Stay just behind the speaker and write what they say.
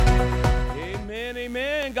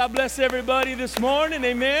Amen. God bless everybody this morning.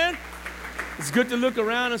 Amen. It's good to look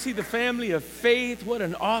around and see the family of faith. What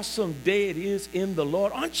an awesome day it is in the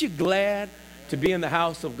Lord. Aren't you glad to be in the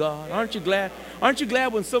house of God? Aren't you glad? Aren't you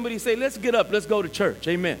glad when somebody say, let's get up, let's go to church?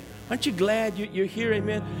 Amen. Aren't you glad you're here?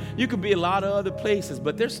 Amen. You could be a lot of other places,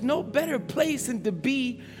 but there's no better place than to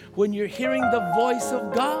be when you're hearing the voice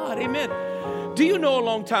of God. Amen. Do you know a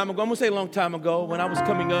long time ago, I'm going to say a long time ago, when I was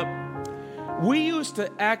coming up, we used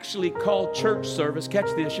to actually call church service, catch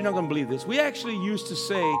this, you're not going to believe this. We actually used to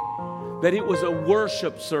say that it was a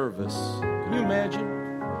worship service. Can you imagine?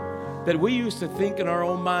 That we used to think in our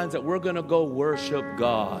own minds that we're going to go worship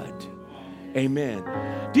God. Amen.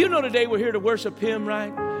 Do you know today we're here to worship Him,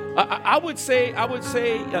 right? I would say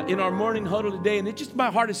in our morning huddle today, and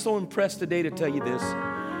my heart is so impressed today to tell you this.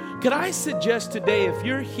 Could I suggest today, if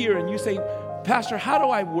you're here and you say, Pastor, how do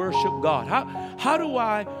I worship God?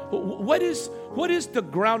 What is the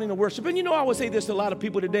grounding of worship? And I would say this to a lot of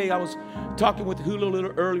people today. I was talking with Hulu a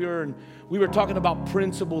little earlier, and we were talking about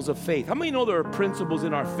principles of faith. How many know there are principles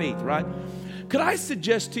in our faith, right? Could I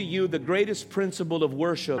suggest to you the greatest principle of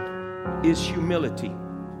worship is humility?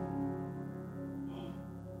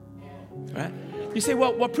 Right? You say,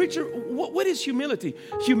 well, preacher, what is humility?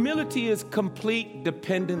 Humility is complete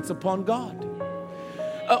dependence upon God.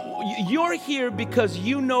 You're here because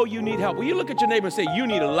you know you need help. Well, you look at your neighbor and say, you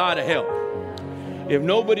need a lot of help. If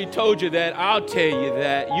nobody told you that, I'll tell you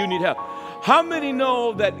that you need help. How many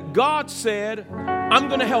know that God said, I'm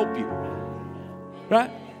going to help you? Right?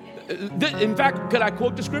 In fact, could I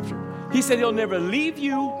quote the scripture? He said He'll never leave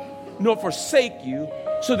you nor forsake you,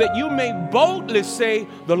 so that you may boldly say,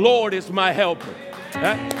 the Lord is my helper.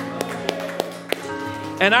 Right?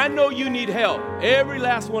 And I know you need help. Every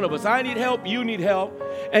last one of us. I need help. You need help.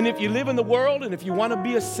 And if you live in the world and if you want to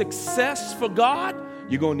be a success for God,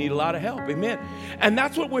 you're going to need a lot of help. Amen. And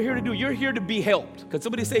that's what we're here to do. You're here to be helped. Can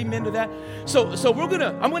somebody say amen to that? So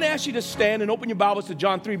I'm going to ask you to stand and open your Bibles to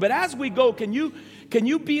John 3. But as we go, can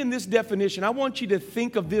you be in this definition? I want you to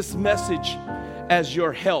think of this message as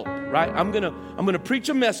your help, right? I'm going to preach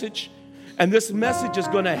a message, and this message is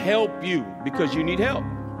going to help you because you need help.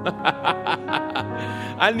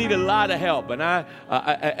 I need a lot of help, and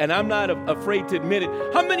I'm not afraid to admit it.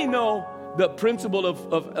 How many know the principle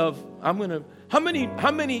of how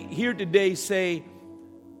many here today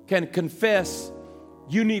can confess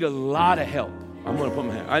you need a lot of help? I'm going to put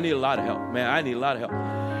my hand. I need a lot of help, man. I need a lot of help.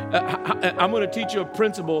 I'm going to teach you a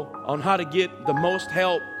principle on how to get the most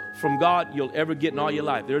help from God you'll ever get in all your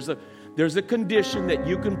life. There's a condition that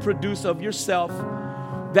you can produce of yourself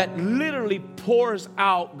that literally pours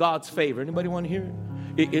out God's favor. Anybody want to hear it?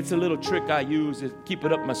 It's a little trick I use to keep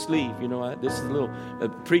it up my sleeve. This is a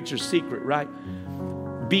preacher's secret, right?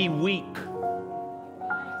 Be weak.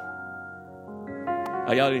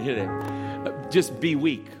 Oh, y'all didn't hear that. Just be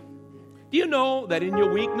weak. Do you know that in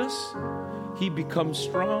your weakness, He becomes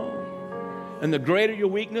strong? And the greater your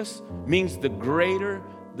weakness means the greater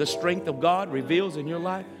the strength of God reveals in your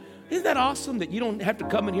life. Isn't that awesome that you don't have to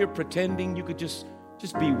come in here pretending? You could just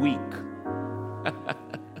be weak.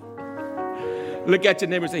 Look at your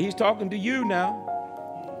neighbor and say, he's talking to you now.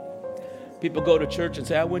 People go to church and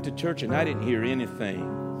say, I went to church and I didn't hear anything.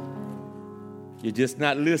 You're just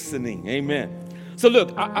not listening. Amen. So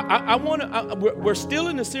look, we're still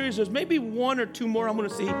in the series. There's maybe one or two more I'm going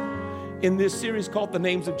to see in this series called The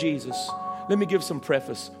Names of Jesus. Let me give some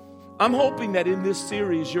preface. I'm hoping that in this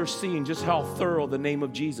series you're seeing just how thorough the name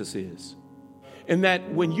of Jesus is. And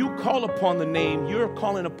that when you call upon the name, you're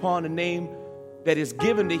calling upon a name that is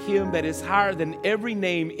given to Him that is higher than every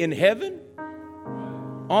name in heaven,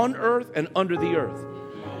 on earth, and under the earth.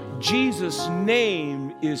 Jesus'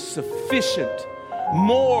 name is sufficient,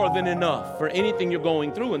 more than enough for anything you're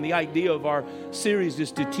going through. And the idea of our series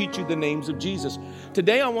is to teach you the names of Jesus.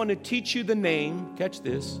 Today I want to teach you the name, catch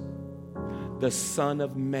this, the Son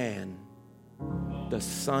of Man. The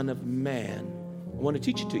Son of Man. I want to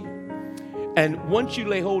teach it to you. And once you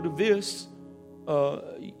lay hold of this,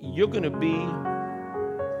 you're going to be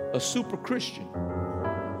a super Christian.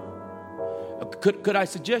 Could I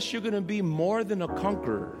suggest you're going to be more than a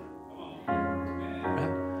conqueror?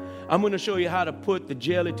 Right? I'm going to show you how to put the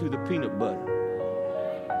jelly to the peanut butter.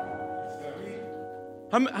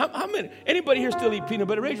 How many? Anybody here still eat peanut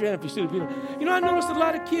butter? Raise your hand if you still eat peanut butter. I noticed a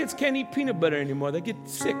lot of kids can't eat peanut butter anymore. They get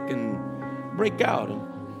sick and break out.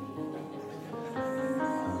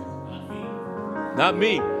 Not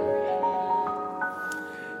me.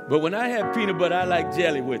 But when I have peanut butter, I like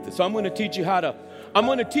jelly with it. So I'm going to teach you how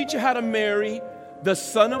to marry the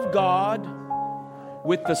Son of God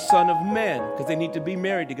with the Son of Man, because they need to be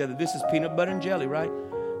married together. This is peanut butter and jelly, right?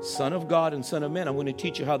 Son of God and Son of Man. I'm going to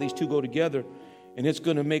teach you how these two go together And it's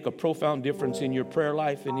going to make a profound difference in your prayer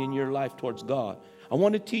life and in your life towards God. I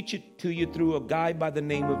want to teach it to you through a guy by the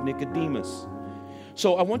name of Nicodemus.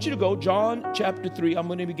 So I want you to go, John chapter 3. I'm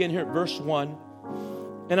going to begin here at verse 1.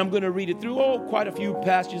 And I'm going to read it through, quite a few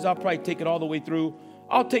passages. I'll probably take it all the way through.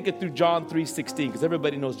 I'll take it through John 3:16, because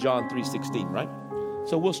everybody knows John 3:16, right?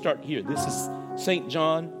 So we'll start here. This is St.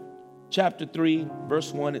 John chapter 3,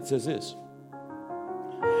 verse 1. It says this.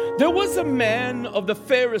 There was a man of the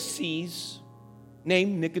Pharisees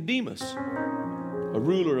named Nicodemus, a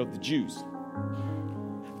ruler of the Jews.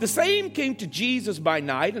 The same came to Jesus by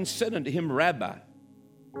night and said unto him, Rabbi,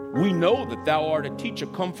 we know that thou art a teacher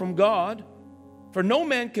come from God, for no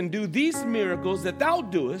man can do these miracles that thou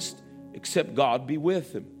doest, except God be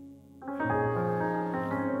with him.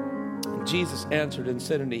 And Jesus answered and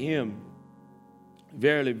said unto him,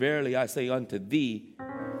 Verily, verily, I say unto thee,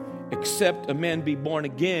 except a man be born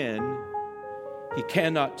again, he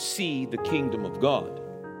cannot see the kingdom of God.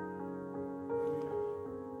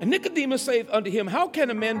 And Nicodemus saith unto him, How can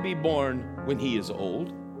a man be born when he is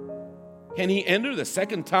old? Can he enter the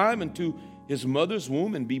second time into his mother's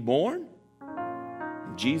womb and be born?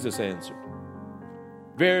 And Jesus answered,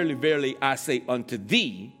 Verily, verily, I say unto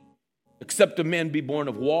thee, except a man be born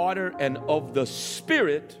of water and of the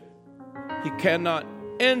Spirit, he cannot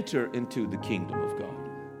enter into the kingdom of God.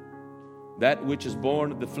 That which is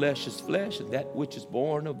born of the flesh is flesh, and that which is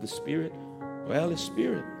born of the Spirit, well, is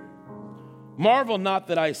spirit. Marvel not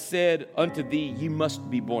that I said unto thee, ye must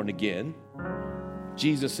be born again.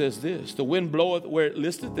 Jesus says this, the wind bloweth where it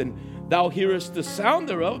listeth, and thou hearest the sound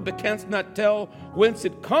thereof, but canst not tell whence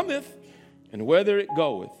it cometh, and whither it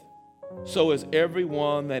goeth. So is every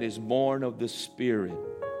one that is born of the Spirit.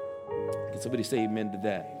 Can somebody say amen to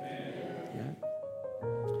that? Amen. Yeah.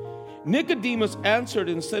 Nicodemus answered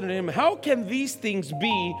and said unto him, How can these things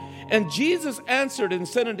be? And Jesus answered and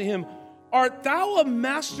said unto him, Art thou a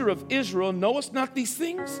master of Israel, knowest not these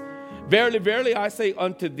things? Verily, verily, I say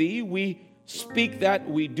unto thee, we speak that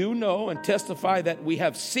we do know, and testify that we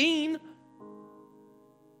have seen,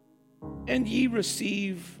 and ye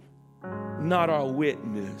receive not our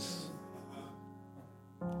witness.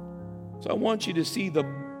 So I want you to see the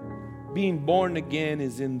being born again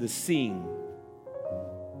is in the seeing,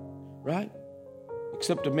 right?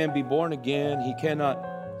 Except a man be born again, he cannot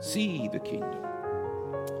see the kingdom.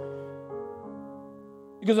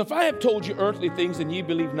 Because if I have told you earthly things and ye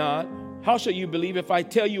believe not, how shall you believe if I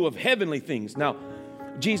tell you of heavenly things? Now,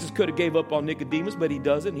 Jesus could have gave up on Nicodemus, but he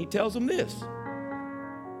doesn't. He tells him this.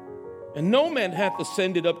 And no man hath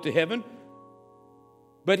ascended up to heaven,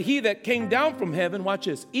 but he that came down from heaven, watch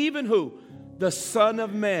this, even who? The Son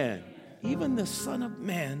of Man. Even the Son of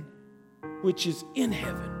Man, which is in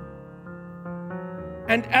heaven.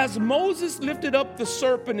 And as Moses lifted up the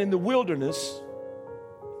serpent in the wilderness,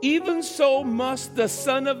 even so must the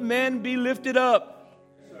Son of Man be lifted up.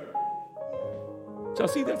 So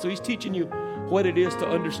see that? So he's teaching you what it is to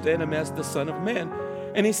understand him as the Son of Man.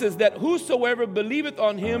 And he says that whosoever believeth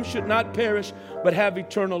on him should not perish, but have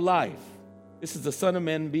eternal life. This is the Son of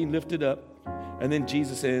Man being lifted up. And then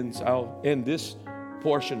Jesus ends, I'll end this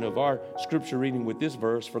portion of our scripture reading with this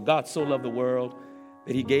verse. For God so loved the world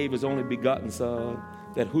that he gave his only begotten Son,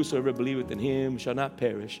 that whosoever believeth in him shall not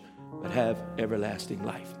perish, but have everlasting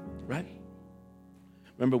life. Right?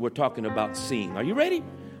 Remember, we're talking about seeing. Are you ready?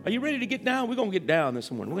 Are you ready to get down? We're going to get down this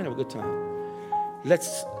morning. We're going to have a good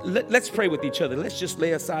time. Let's pray with each other. Let's just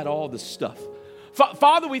lay aside all this stuff.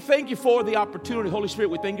 Father, we thank you for the opportunity. Holy Spirit,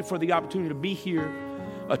 we thank you for the opportunity to be here,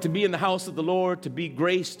 to be in the house of the Lord, to be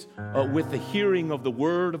graced with the hearing of the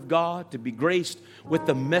word of God, to be graced with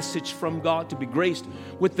the message from God, to be graced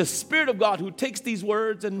with the Spirit of God who takes these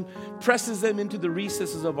words and presses them into the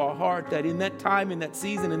recesses of our heart, that in that time, in that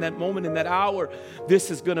season, in that moment, in that hour,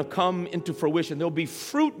 this is going to come into fruition. There'll be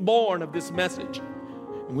fruit born of this message.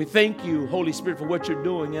 And we thank you, Holy Spirit, for what you're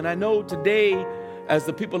doing. And I know today, as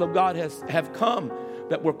the people of God have come,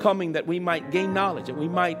 that we're coming that we might gain knowledge, that we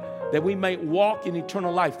might walk in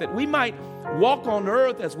eternal life, that we might walk on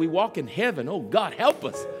earth as we walk in heaven. Oh, God, help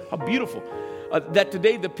us. How beautiful. That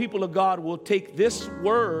today the people of God will take this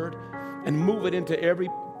word and move it into every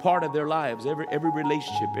part of their lives, every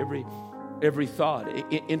relationship, every thought,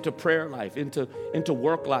 into prayer life, into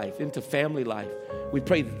work life, into family life. We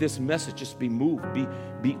pray that this message just be moved,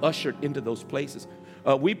 be ushered into those places.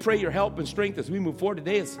 We pray your help and strength as we move forward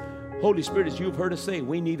today. As Holy Spirit, as you've heard us say,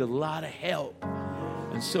 we need a lot of help.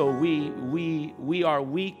 And so we are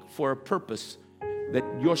weak for a purpose, that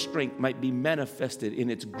your strength might be manifested in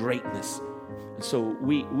its greatness. And so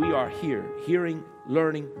we are here, hearing,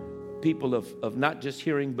 learning, people of not just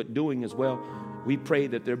hearing but doing as well. We pray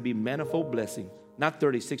that there be manifold blessing, not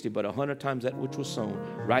 30, 60, but 100 times that which was sown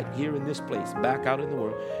right here in this place, back out in the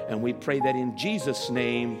world. And we pray that in Jesus'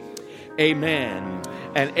 name, amen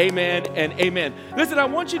and amen and amen. Listen, I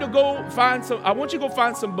want you to go find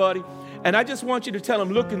somebody, and I just want you to tell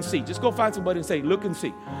them, look and see. Just go find somebody and say, look and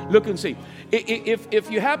see. Look and see.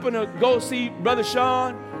 If you happen to go see Brother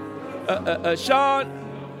Sean,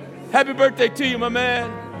 Sean, happy birthday to you, my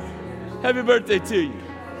man. Happy birthday to you.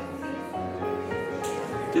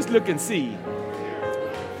 Just look and see.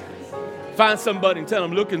 Find somebody and tell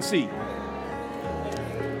them, look and see.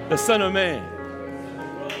 The Son of Man.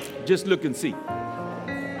 Just look and see.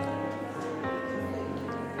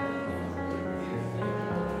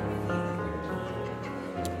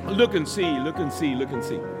 Look and see, look and see, look and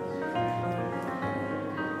see.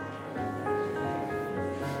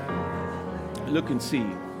 Look and see.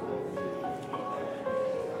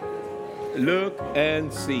 Look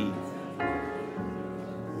and see.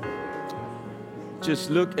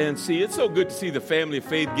 Just look and see. It's so good to see the family of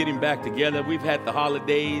faith getting back together. We've had the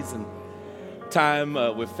holidays and time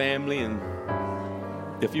with family, and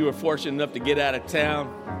if you were fortunate enough to get out of town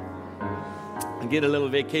and get a little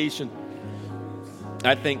vacation,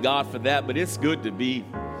 I thank God for that. But it's good to be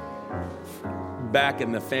back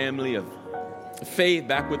in the family of faith,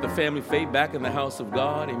 back with the family of faith, back in the house of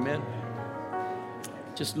God. Amen.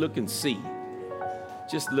 Just look and see.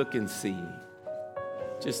 Just look and see.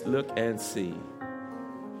 Just look and see.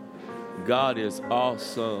 God is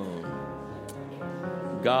awesome.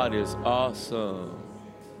 God is awesome.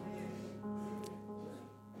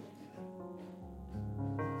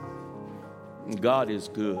 God is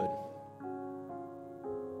good.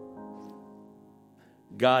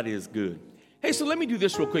 God is good. Hey, so let me do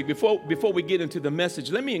this real quick. Before we get into the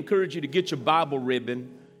message, let me encourage you to get your Bible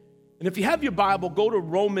ribbon. And if you have your Bible, go to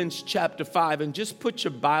Romans chapter 5 and just put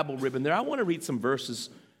your Bible ribbon there. I want to read some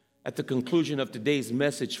verses at the conclusion of today's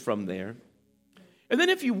message from there. And then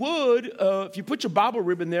if you would, if you put your Bible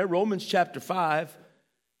ribbon there, Romans chapter 5,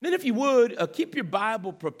 then if you would, keep your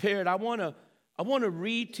Bible prepared. I want to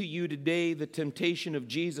read to you today the temptation of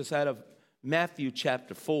Jesus out of Matthew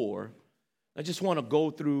chapter 4. I just want to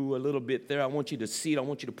go through a little bit there. I want you to see it. I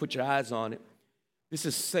want you to put your eyes on it. This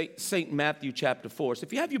is St. Matthew chapter 4. So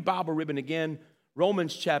if you have your Bible ribbon again,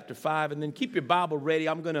 Romans chapter 5, and then keep your Bible ready.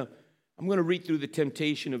 I'm going to read through the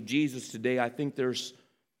temptation of Jesus today. I think there's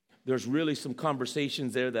really some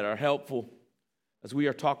conversations there that are helpful as we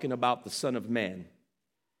are talking about the Son of Man.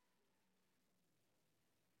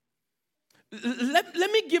 Let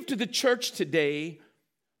me give to the church today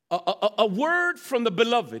a word from the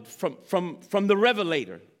beloved, from the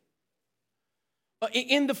revelator.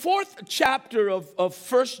 In the 4th chapter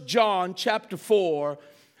of 1 John chapter 4,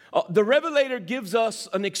 the revelator gives us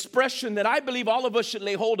an expression that I believe all of us should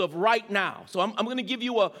lay hold of right now. So I'm going to give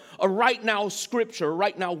you a right now scripture, a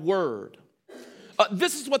right now word.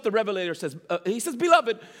 This is what the revelator says. He says,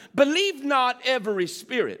 "Beloved, believe not every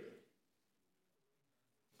spirit,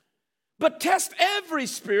 but test every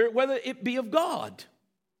spirit whether it be of God."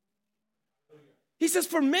 He says,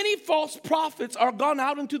 "For many false prophets are gone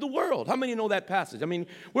out into the world." How many know that passage? I mean,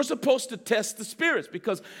 we're supposed to test the spirits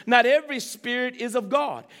because not every spirit is of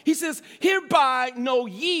God. He says, "Hereby know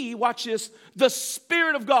ye," watch this, "the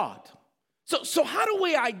Spirit of God." So how do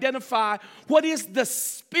we identify what is the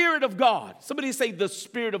Spirit of God? Somebody say the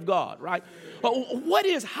Spirit of God, right?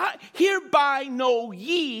 Hereby know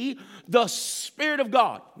ye the Spirit of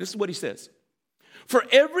God. This is what he says. "For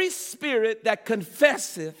every spirit that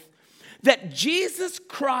confesseth that Jesus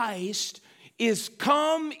Christ is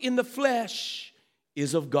come in the flesh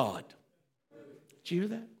is of God." Did you hear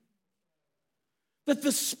that? That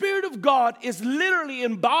the Spirit of God is literally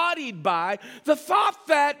embodied by the thought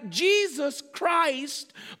that Jesus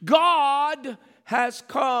Christ, God, has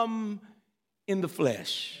come in the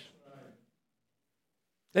flesh.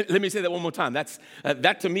 Let me say that one more time.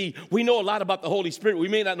 That to me, we know a lot about the Holy Spirit. We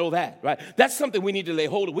may not know that, right? That's something we need to lay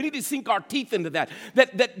hold of. We need to sink our teeth into that.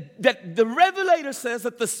 That the revelator says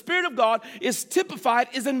that the Spirit of God is typified,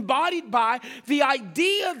 is embodied by the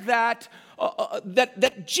idea that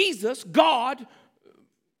Jesus, God,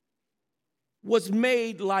 was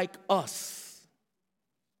made like us.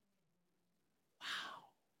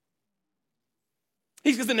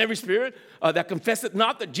 He says, "In every spirit that confesseth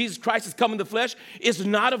not that Jesus Christ is come in the flesh is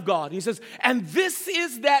not of God." He says, "And this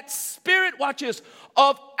is that spirit," watch this,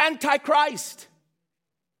 "of Antichrist.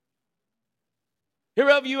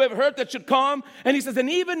 Hereof you have heard that should come." And he says, "And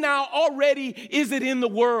even now already is it in the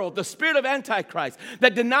world, the spirit of Antichrist,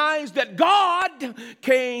 that denies that God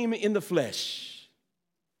came in the flesh."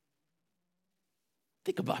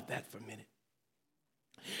 Think about that for a minute.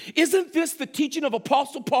 Isn't this the teaching of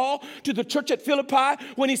Apostle Paul to the church at Philippi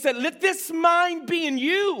when he said, let this mind be in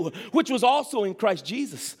you, which was also in Christ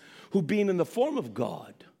Jesus, who being in the form of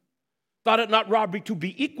God, thought it not robbery to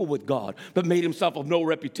be equal with God, but made himself of no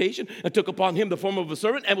reputation, and took upon him the form of a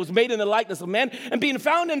servant, and was made in the likeness of man. And being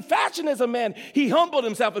found in fashion as a man, he humbled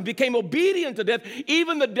himself and became obedient to death,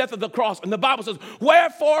 even the death of the cross. And the Bible says,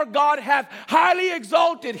 wherefore God hath highly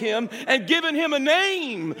exalted him and given him a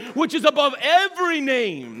name which is above every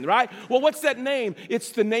name, right? Well, what's that name?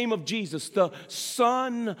 It's the name of Jesus, the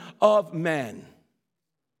Son of Man.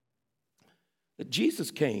 That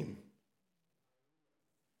Jesus came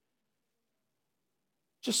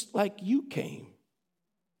just like you came.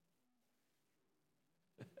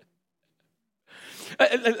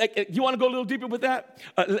 You want to go a little deeper with that?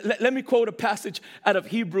 Let me quote a passage out of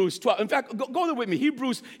Hebrews 12. In fact, go there with me.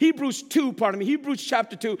 Hebrews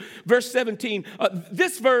chapter 2, verse 17.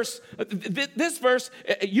 This verse,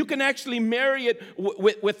 you can actually marry it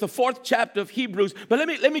with the 4th chapter of Hebrews. But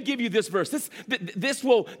let me give you this verse. This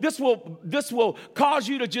will cause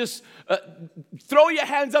you to just throw your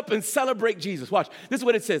hands up and celebrate Jesus. Watch. This is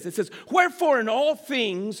what it says. It says, wherefore in all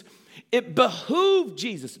things it behooved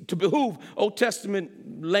Jesus, to behoove, Old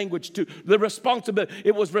Testament language, to the responsibility.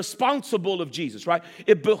 It was responsible of Jesus, right?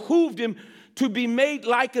 It behooved him to be made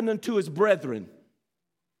likened unto his brethren.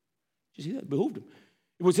 You see that? It behooved him.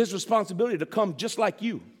 It was his responsibility to come just like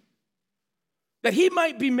you, that he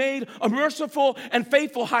might be made a merciful and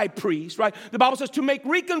faithful high priest, right? The Bible says to make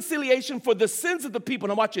reconciliation for the sins of the people.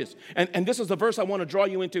 Now watch this. And this is the verse I want to draw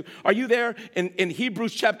you into. Are you there? In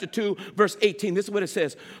Hebrews chapter 2, verse 18. This is what it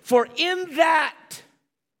says. For in that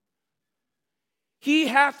he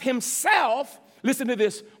hath himself, listen to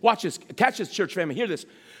this, watch this, catch this, church family, hear this,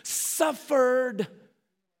 suffered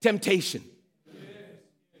temptation.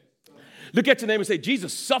 Look at your neighbor and say,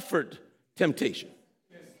 Jesus suffered temptation.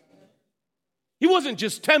 He wasn't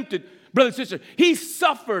just tempted, brother and sister. He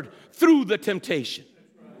suffered through the temptation.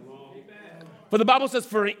 For the Bible says,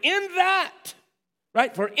 for in that,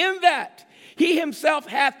 right? For in that, he himself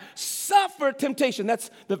hath suffered temptation. That's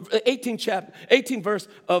the 18th verse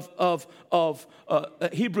of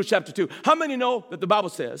Hebrews chapter 2. How many know that the Bible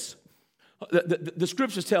says, the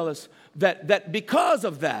scriptures tell us that because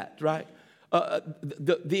of that, right?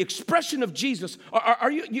 The expression of Jesus.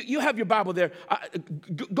 Are you have your Bible there?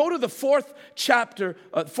 Go to the 4th chapter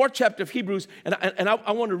of Hebrews, and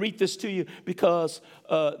I want to read this to you because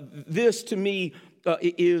this to me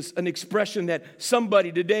is an expression that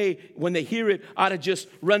somebody today, when they hear it, ought to just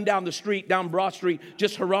run down the street, down Broad Street,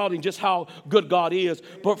 just heralding just how good God is.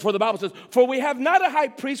 But for the Bible says, for we have not a high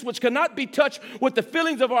priest which cannot be touched with the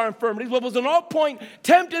feelings of our infirmities, but was in all point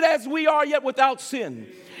tempted as we are, yet without sin.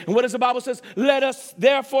 And what does the Bible says? Let us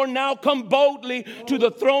therefore now come boldly to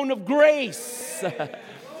the throne of grace.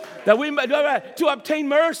 That we might, to obtain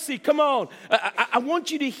mercy. Come on. I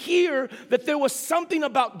want you to hear that there was something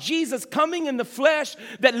about Jesus coming in the flesh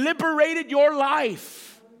that liberated your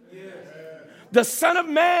life. Yes. The Son of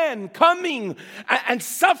Man coming and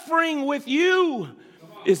suffering with you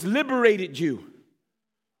is liberated you.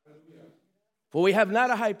 For we have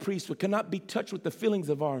not a high priest who cannot be touched with the feelings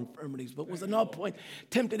of our infirmities, but was in all point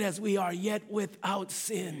tempted as we are, yet without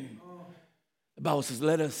sin. The Bible says,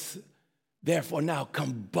 let us therefore now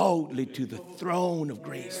come boldly to the throne of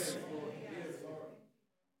grace.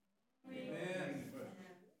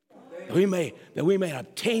 That we may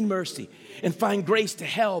obtain mercy and find grace to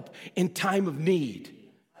help in time of need.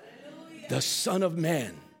 The Son of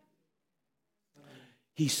Man,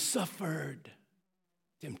 he suffered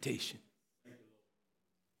temptation.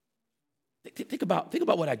 Think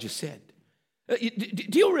about what I just said.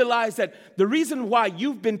 Do you realize that the reason why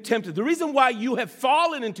you've been tempted, the reason why you have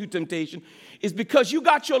fallen into temptation is because you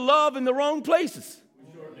got your love in the wrong places?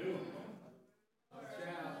 We sure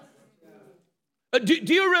do.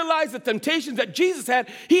 Do you realize the temptations that Jesus had,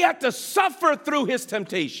 he had to suffer through his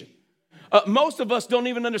temptation? Most of us don't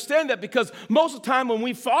even understand that because most of the time when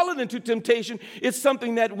we've fallen into temptation, it's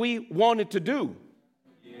something that we wanted to do.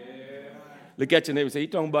 Yeah. Look at your neighbor and say, he's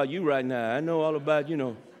talking about you right now. I know all about,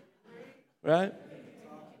 right?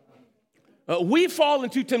 We fall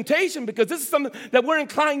into temptation because this is something that we're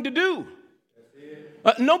inclined to do.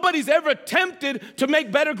 Nobody's ever tempted to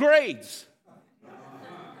make better grades.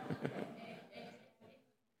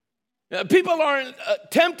 People aren't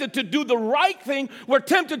tempted to do the right thing. We're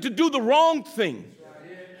tempted to do the wrong thing.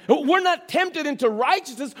 We're not tempted into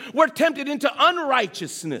righteousness. We're tempted into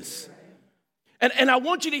unrighteousness. And I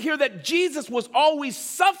want you to hear that Jesus was always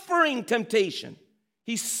suffering temptation.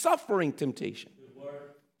 He's suffering temptation.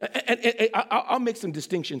 And I'll make some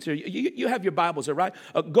distinctions here. You have your Bibles there, right?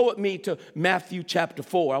 Go with me to Matthew chapter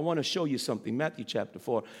 4. I want to show you something. Matthew chapter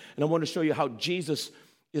 4. And I want to show you how Jesus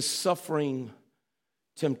is suffering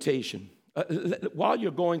temptation. While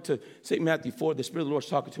you're going to St. Matthew 4, the Spirit of the Lord is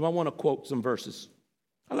talking to him, I want to quote some verses.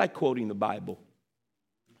 I like quoting the Bible.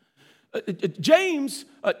 James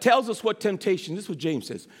tells us what temptation, this is what James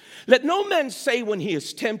says. Let no man say when he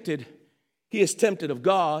is tempted of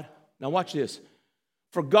God. Now watch this.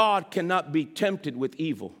 For God cannot be tempted with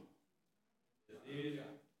evil.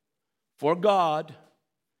 For God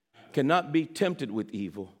cannot be tempted with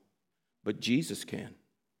evil, but Jesus can.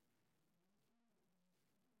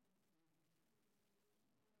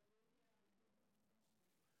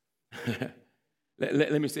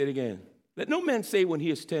 Let me say it again. Let no man say when he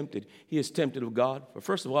is tempted of God. For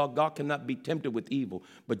first of all, God cannot be tempted with evil,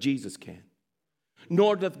 but Jesus can.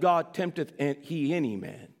 Nor doth God tempteth he any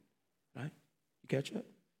man. Right? You catch that?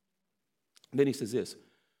 Then he says this.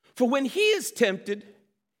 For when he is tempted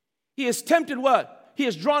what? He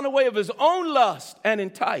is drawn away of his own lust and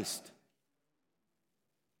enticed.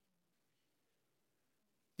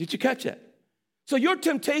 Did you catch that? So your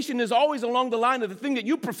temptation is always along the line of the thing that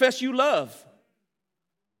you profess you love.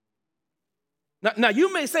 Now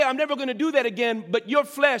you may say, I'm never going to do that again, but your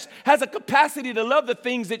flesh has a capacity to love the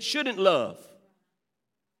things it shouldn't love.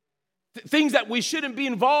 Things that we shouldn't be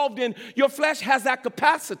involved in, your flesh has that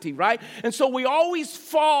capacity, right? And so we always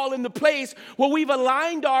fall in the place where we've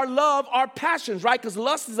aligned our love, our passions, right? Because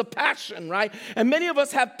lust is a passion, right? And many of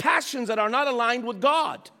us have passions that are not aligned with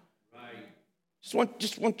God. Right.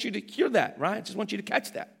 Just want you to hear that, right? Just want you to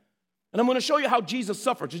catch that. And I'm going to show you how Jesus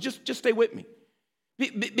suffered. So just stay with me.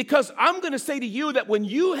 Because I'm going to say to you that when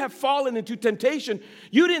you have fallen into temptation,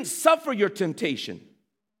 you didn't suffer your temptation.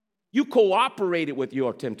 You cooperated with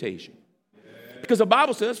your temptation. Because the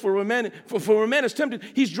Bible says, for a man is tempted,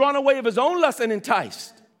 he's drawn away of his own lust and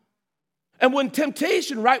enticed. And when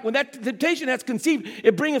temptation, right, when that temptation has conceived,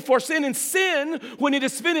 it bringeth forth sin. And sin, when it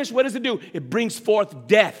is finished, what does it do? It brings forth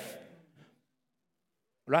death.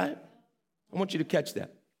 Right? I want you to catch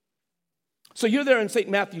that. So you're there in St.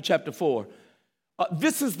 Matthew chapter 4.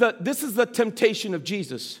 This is the temptation of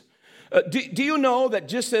Jesus. Do you know that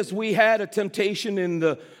just as we had a temptation in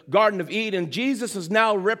the Garden of Eden, Jesus is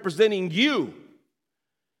now representing you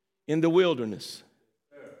in the wilderness?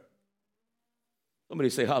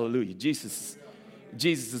 Somebody say hallelujah. Jesus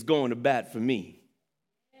is going to bat for me.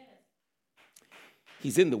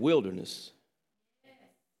 He's in the wilderness.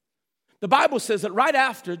 The Bible says that right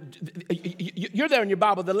after, you're there in your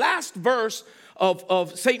Bible, the last verse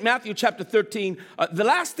of St. Matthew chapter 13, the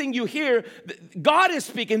last thing you hear, God is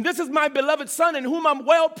speaking, this is my beloved Son in whom I'm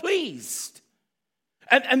well pleased.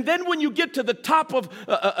 And then when you get to the top of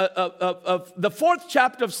the 4th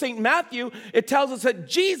chapter of St. Matthew, it tells us that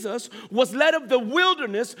Jesus was led of the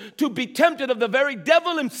wilderness to be tempted of the very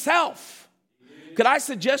devil himself. Could I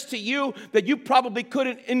suggest to you that you probably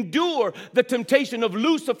couldn't endure the temptation of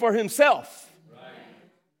Lucifer himself? Right.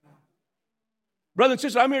 Brother and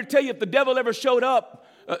sister, I'm here to tell you, if the devil ever showed up,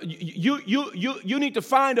 you need to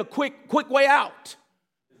find a quick way out.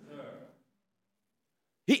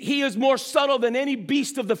 He is more subtle than any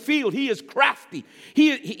beast of the field. He is crafty.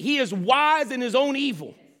 He is wise in his own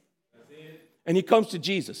evil. And he comes to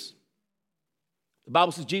Jesus. The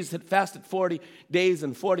Bible says Jesus had fasted 40 days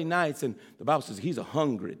and 40 nights, and the Bible says he's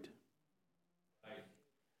a-hungered.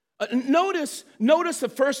 Notice the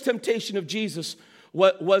first temptation of Jesus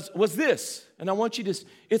was this, and I want you to,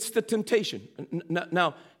 it's the temptation.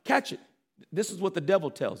 Now, catch it. This is what the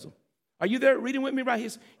devil tells him. Are you there reading with me, right?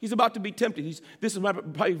 He's about to be tempted. This is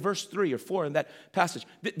probably verse 3 or 4 in that passage.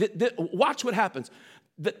 Watch what happens.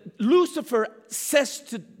 Lucifer says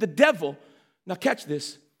to the devil, now catch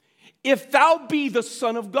this, if thou be the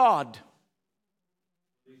Son of God.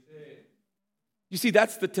 You see,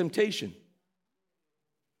 that's the temptation.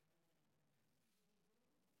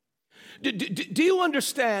 Do you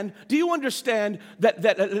understand? Do you understand that?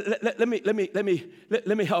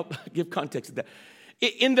 Let me help give context to that.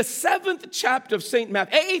 In the 7th chapter of St.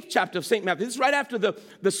 Matthew, 8th chapter of St. Matthew, this is right after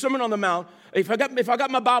the Sermon on the Mount. If I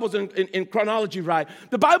got my Bibles in chronology right,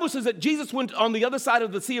 the Bible says that Jesus went on the other side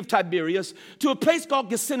of the Sea of Tiberias to a place called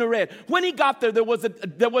Gennesaret. When he got there, there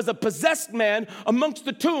was a possessed man amongst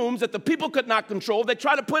the tombs that the people could not control. They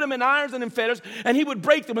tried to put him in irons and in fetters, and he would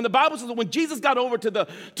break them. And the Bible says that when Jesus got over to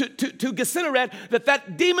Gennesaret,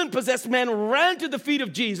 that demon-possessed man ran to the feet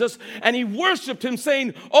of Jesus, and he worshipped him,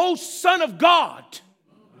 saying, "O Son of God."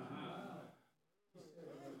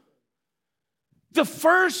 The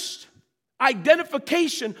first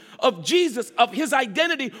identification of Jesus, of his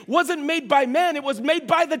identity, wasn't made by man, it was made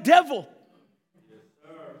by the devil. Yes,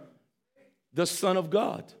 the Son of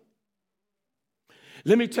God.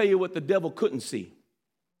 Let me tell you what the devil couldn't see.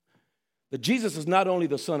 That Jesus is not only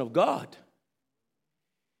the Son of God,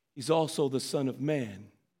 he's also the Son of Man.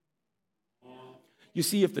 You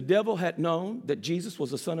see, if the devil had known that Jesus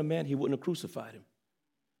was the Son of Man, he wouldn't have crucified him.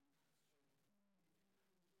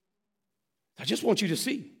 I just want you to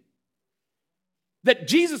see that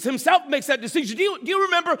Jesus himself makes that decision. Do you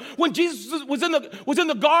remember when Jesus was in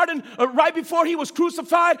the garden right before he was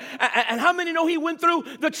crucified? And how many know he went through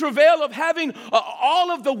the travail of having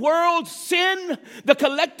all of the world's sin, the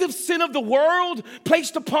collective sin of the world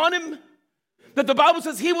placed upon him? That the Bible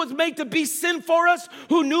says he was made to be sin for us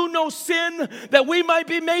who knew no sin, that we might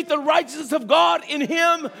be made the righteousness of God in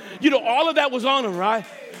him. You know, all of that was on him, right?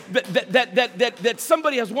 That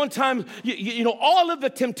somebody has one time, you know, all of the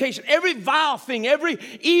temptation, every vile thing, every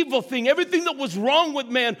evil thing, everything that was wrong with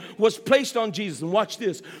man was placed on Jesus. And watch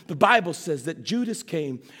this. The Bible says that Judas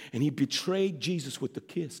came and he betrayed Jesus with the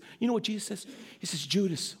kiss. You know what Jesus says? He says,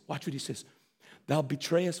 Judas, watch what he says. Thou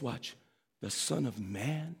betrayest, watch, the Son of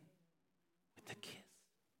Man with the kiss.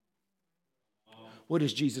 What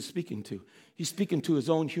is Jesus speaking to? He's speaking to his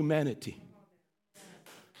own humanity.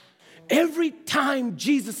 Every time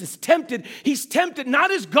Jesus is tempted, he's tempted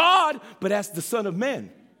not as God, but as the Son of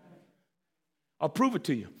Man. I'll prove it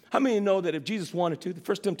to you. How many know that if Jesus wanted to, the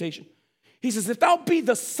first temptation, he says, if thou be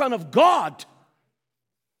the Son of God,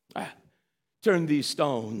 turn these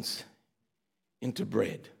stones into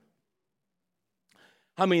bread.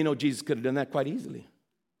 How many know Jesus could have done that quite easily?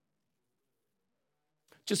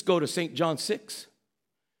 Just go to St. John 6.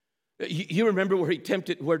 You remember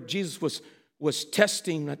where Jesus was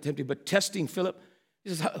testing, not tempting, but testing Philip.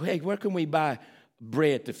 He says, hey, where can we buy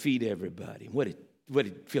bread to feed everybody? What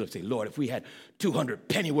did Philip say? Lord, if we had 200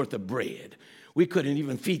 penny worth of bread, we couldn't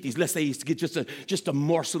even feed these. Let's say he get just a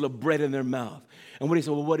morsel of bread in their mouth. And what he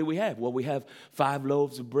said, well, what do we have? Well, we have 5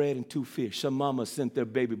 loaves of bread and 2 fish. Some mama sent their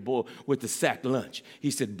baby boy with the sack lunch.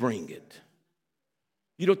 He said, bring it.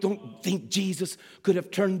 You don't think Jesus could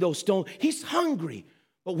have turned those stones? He's hungry.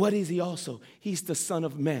 But what is he also? He's the Son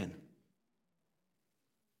of Man.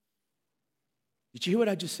 Did you hear what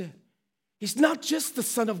I just said? He's not just the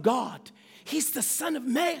Son of God. He's the Son of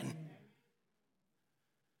Man.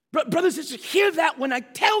 Brothers and sisters, hear that when I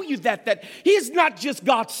tell you that he is not just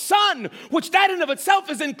God's Son, which that in of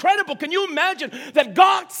itself is incredible. Can you imagine that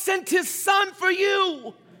God sent his Son for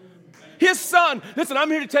you? His Son. Listen,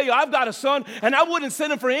 I'm here to tell you, I've got a son, and I wouldn't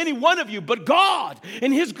send him for any one of you, but God,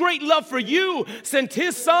 in his great love for you, sent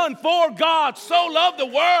his Son. For God so loved the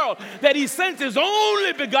world that he sent his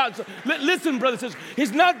only begotten Son. Listen, brothers and sisters,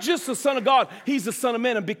 he's not just the Son of God, he's the Son of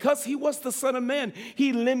Man. And because he was the Son of Man,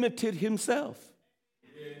 he limited himself.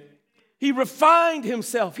 He refined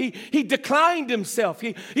himself. He declined himself.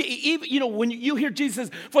 He you know, when you hear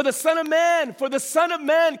Jesus, for the Son of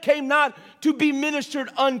Man came not to be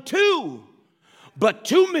ministered unto, but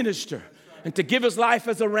to minister and to give his life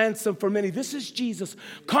as a ransom for many. This is Jesus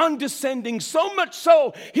condescending, so much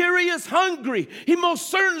so, here he is hungry. He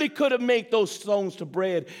most certainly could have made those stones to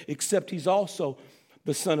bread, except he's also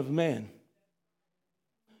the Son of Man.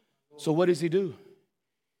 So what does he do?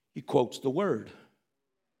 He quotes the word.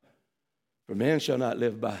 For man shall not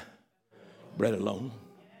live by bread alone,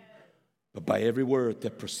 but by every word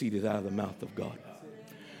that proceedeth out of the mouth of God.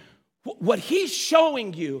 What he's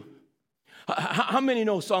showing you, how many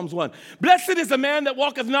know Psalms 1? Blessed is the man that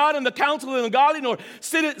walketh not in the counsel of the ungodly, nor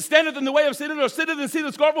standeth in the way of sinners, nor sitteth in the seat of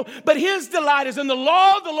the scornful, but his delight is in the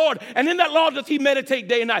law of the Lord, and in that law doth he meditate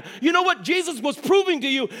day and night. You know what? Jesus was proving to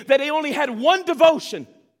you that he only had one devotion.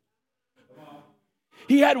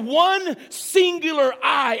 He had one singular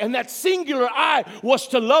eye, and that singular eye was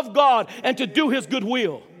to love God and to do his good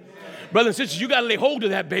will. Brothers and sisters, you got to lay hold of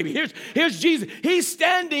that, baby. Here's Jesus. He's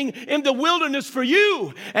standing in the wilderness for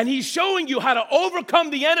you, and he's showing you how to overcome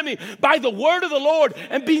the enemy by the word of the Lord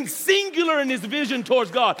and being singular in his vision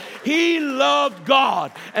towards God. He loved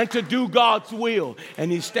God and to do God's will,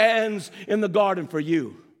 and he stands in the garden for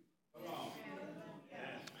you.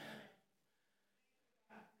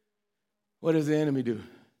 What does the enemy do?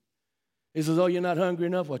 He says, oh, you're not hungry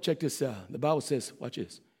enough? Well, check this out. The Bible says, watch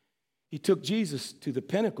this. He took Jesus to the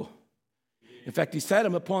pinnacle. In fact, he sat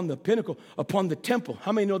him upon the pinnacle, upon the temple.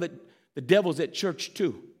 How many know that the devil's at church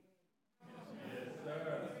too?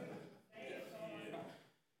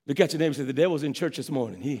 Look at your neighbor and say, the devil's in church this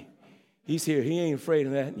morning. He's here. He ain't afraid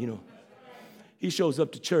of that, you know. He shows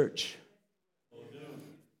up to church.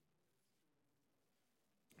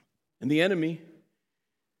 And the enemy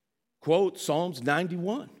quote Psalms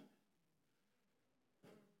 91.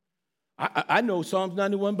 I know Psalms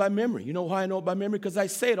 91 by memory. You know why I know it by memory? Because I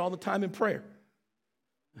say it all the time in prayer.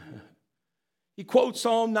 He quotes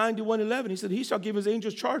Psalm 91:11. He said, he shall give his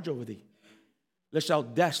angels charge over thee, lest thou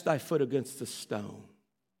dash thy foot against the stone.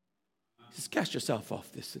 He says, cast yourself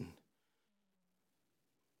off this and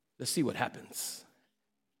let's see what happens.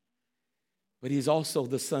 But he's also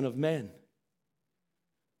the Son of Man.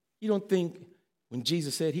 You don't think when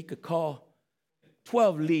Jesus said he could call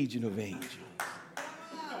 12 legion of angels,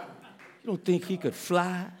 you don't think he could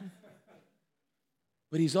fly?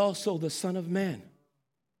 But he's also the Son of Man.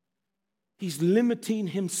 He's limiting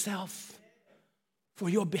himself for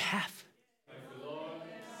your behalf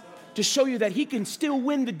to show you that he can still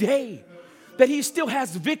win the day, that he still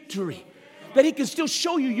has victory, that he can still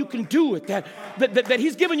show you can do it, that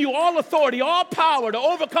he's given you all authority, all power to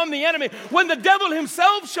overcome the enemy when the devil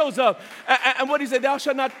himself shows up. And what he said, thou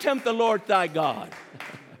shalt not tempt the Lord thy God.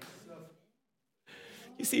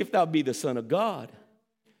 You see, if thou be the Son of God,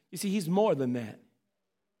 you see, he's more than that.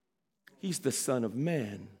 He's the Son of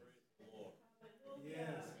Man.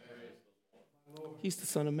 He's the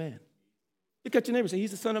Son of Man. Look at your neighbor and say,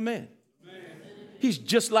 he's the Son of Man. He's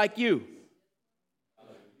just like you.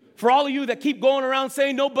 For all of you that keep going around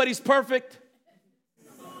saying nobody's perfect,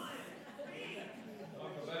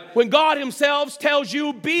 when God himself tells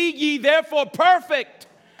you, be ye therefore perfect,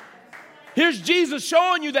 here's Jesus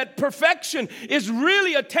showing you that perfection is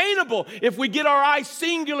really attainable if we get our eyes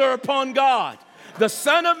singular upon God. The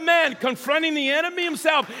Son of Man confronting the enemy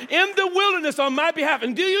himself in the wilderness on my behalf.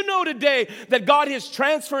 And do you know today that God has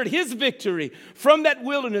transferred his victory from that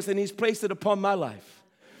wilderness and he's placed it upon my life?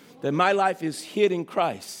 That my life is hid in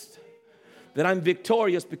Christ. That I'm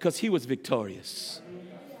victorious because he was victorious.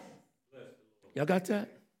 Y'all got that?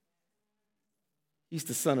 He's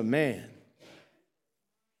the Son of Man.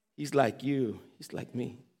 He's like you. He's like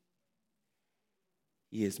me.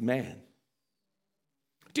 He is man.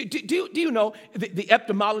 Do you know the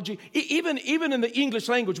etymology? Even in the English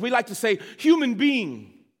language, we like to say human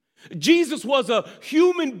being. Jesus was a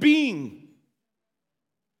human being.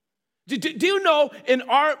 Do you know in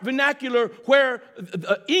our vernacular where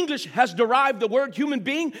English has derived the word human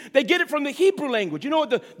being? They get it from the Hebrew language. You know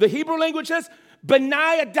what the Hebrew language says?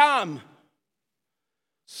 B'nai Adam,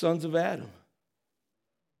 sons of Adam.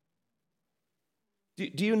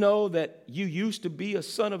 Do you know that you used to be a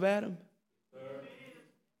son of Adam?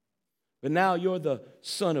 But now you're the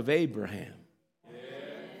son of Abraham.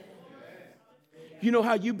 You know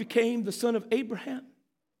how you became the son of Abraham?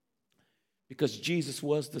 Because Jesus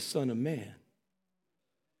was the Son of Man.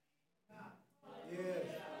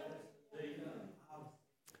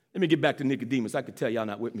 Let me get back to Nicodemus. I could tell y'all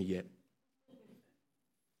not with me yet.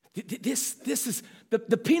 This is,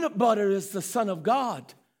 the peanut butter is the Son of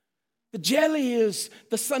God. The jelly is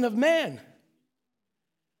the Son of Man.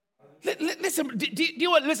 Listen,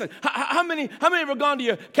 listen. How many have gone to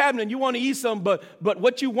your cabinet and you want to eat something, but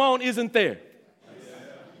what you want isn't there?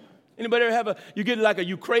 Anybody ever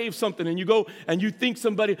you crave something and you go and you think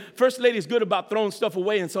somebody, First Lady is good about throwing stuff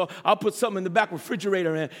away, and so I'll put something in the back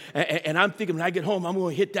refrigerator and I'm thinking when I get home, I'm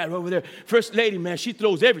going to hit that over there. First Lady, man, she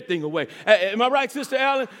throws everything away. Am I right, Sister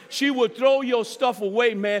Allen? She would throw your stuff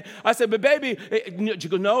away, man. I said, but baby, she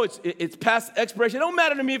goes, no, it's past expiration. It don't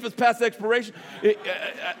matter to me if it's past expiration.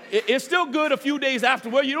 It's still good a few days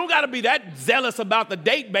afterward. You don't got to be that zealous about the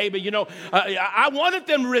date, baby. You know, I wanted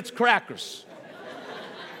them Ritz crackers.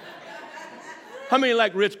 How many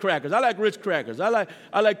like Ritz crackers? I like Ritz crackers. I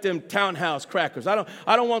like them Townhouse crackers. I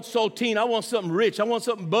don't want saltine. I want something rich. I want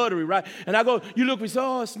something buttery, right? And I go, you look at me and say,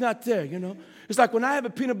 oh, it's not there, you know. It's like when I have a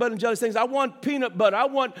peanut butter and jelly things, I want peanut butter. I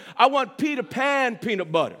want Peter Pan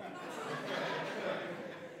peanut butter.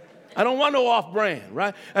 I don't want no off-brand,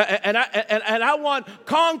 right? And I want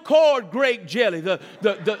Concord grape jelly.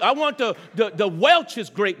 I want the Welch's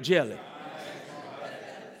grape jelly.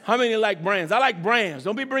 How many like brands? I like brands.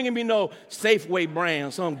 Don't be bringing me no Safeway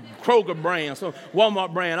brand, some Kroger brand, some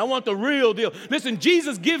Walmart brand. I want the real deal. Listen,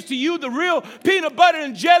 Jesus gives to you the real peanut butter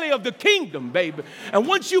and jelly of the kingdom, baby. And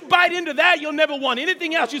once you bite into that, you'll never want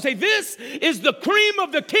anything else. You say, this is the cream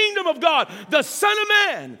of the kingdom of God, the Son of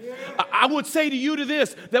Man. I would say to you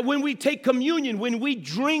that when we take communion, when we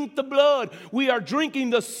drink the blood, we are drinking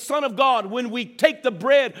the Son of God. When we take the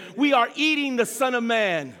bread, we are eating the Son of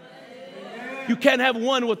Man. You can't have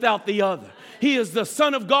one without the other. He is the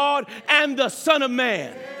Son of God and the Son of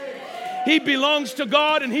Man. He belongs to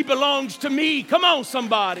God and he belongs to me. Come on,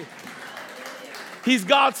 somebody. He's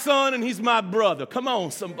God's son and he's my brother. Come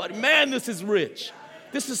on, somebody. Man, this is rich.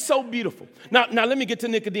 This is so beautiful. Now let me get to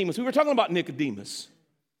Nicodemus. We were talking about Nicodemus.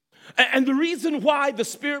 And the reason why the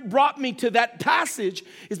Spirit brought me to that passage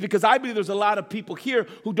is because I believe there's a lot of people here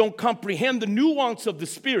who don't comprehend the nuance of the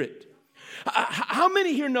Spirit. How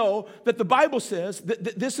many here know that the Bible says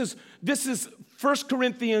that this is 1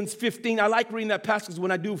 Corinthians 15. I like reading that passage when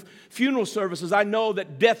I do funeral services. I know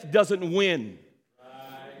that death doesn't win.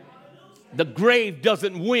 The grave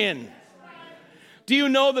doesn't win. Do you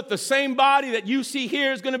know that the same body that you see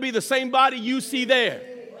here is going to be the same body you see there?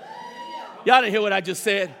 Y'all didn't hear what I just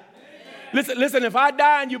said. Listen, if I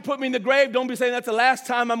die and you put me in the grave, don't be saying that's the last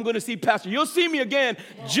time I'm going to see Pastor. You'll see me again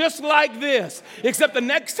just like this, except the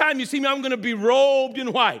next time you see me, I'm going to be robed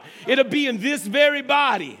in white. It'll be in this very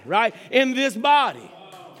body, right? In this body.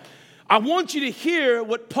 I want you to hear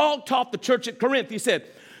what Paul taught the church at Corinth. He said,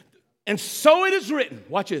 and so it is written,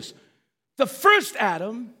 watch this, the first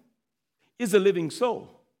Adam is a living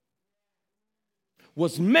soul.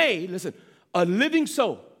 Was made, listen, a living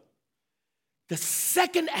soul. The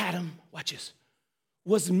second Adam, watch this,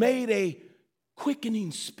 was made a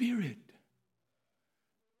quickening spirit.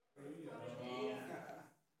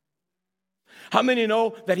 How many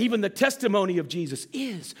know that even the testimony of Jesus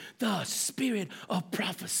is the spirit of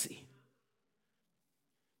prophecy?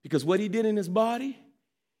 Because what he did in his body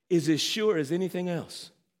is as sure as anything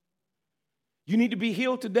else. You need to be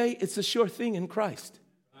healed today, it's a sure thing in Christ.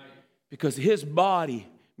 Because his body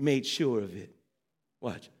made sure of it.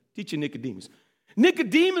 Watch. Teach you Nicodemus.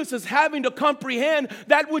 Nicodemus is having to comprehend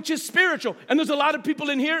that which is spiritual. And there's a lot of people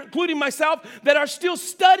in here, including myself, that are still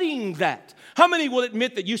studying that. How many will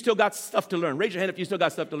admit that you still got stuff to learn? Raise your hand if you still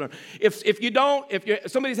got stuff to learn. If you don't,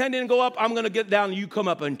 if somebody's hand didn't go up, I'm going to get down and you come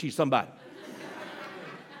up and teach somebody.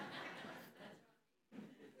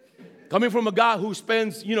 Coming from a guy who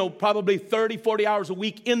spends, probably 30, 40 hours a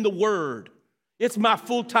week in the Word. It's my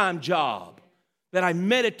full-time job. That I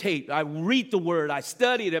meditate, I read the Word, I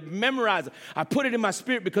study it, I memorize it, I put it in my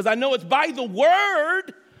spirit because I know it's by the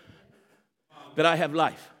Word that I have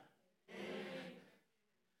life. I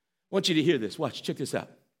want you to hear this. Watch, check this out.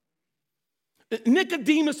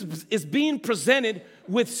 Nicodemus is being presented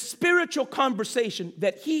with spiritual conversation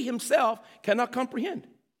that he himself cannot comprehend.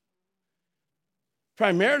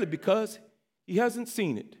 Primarily because he hasn't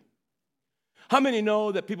seen it. How many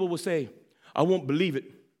know that people will say, I won't believe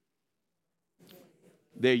it?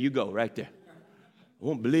 There you go, right there. I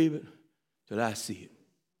won't believe it till I see it.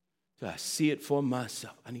 Till I see it for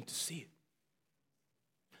myself. I need to see it.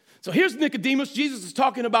 So here's Nicodemus. Jesus is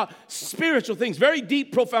talking about spiritual things, very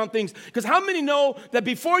deep, profound things. Because how many know that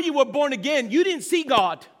before you were born again, you didn't see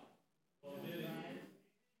God?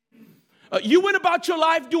 You went about your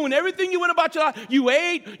life doing everything you went about your life. You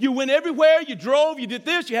ate, you went everywhere, you drove, you did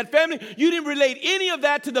this, you had family. You didn't relate any of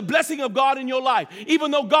that to the blessing of God in your life,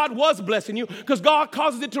 even though God was blessing you, because God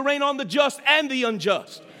causes it to rain on the just and the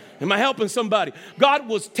unjust. Am I helping somebody? God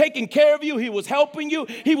was taking care of you. He was helping you.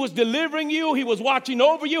 He was delivering you. He was watching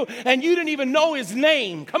over you. And you didn't even know his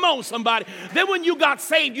name. Come on, somebody. Then when you got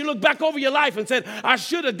saved, you look back over your life and said, I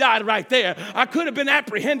should have died right there. I could have been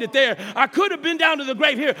apprehended there. I could have been down to the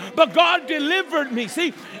grave here. But God delivered me.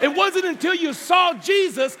 See, it wasn't until you saw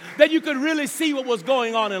Jesus that you could really see what was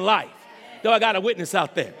going on in life. Though I got a witness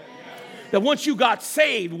out there. That once you got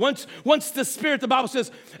saved, once the Spirit, the Bible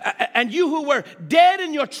says, and you who were dead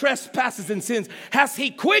in your trespasses and sins, has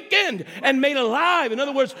he quickened and made alive. In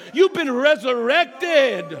other words, you've been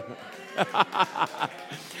resurrected.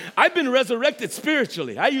 I've been resurrected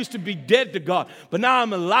spiritually. I used to be dead to God, but now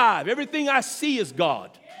I'm alive. Everything I see is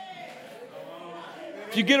God.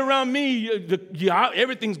 If you get around me,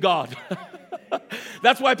 everything's God.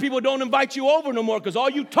 That's why people don't invite you over no more, because all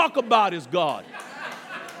you talk about is God.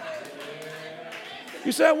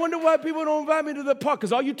 You say, I wonder why people don't invite me to the park,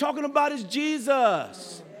 because all you're talking about is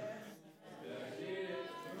Jesus.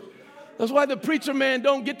 That's why the preacher man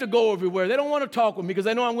don't get to go everywhere. They don't want to talk with me because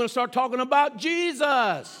they know I'm going to start talking about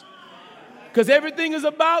Jesus. Because everything is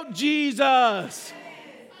about Jesus.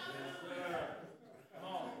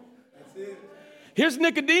 Here's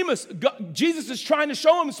Nicodemus. Jesus is trying to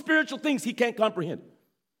show him spiritual things he can't comprehend.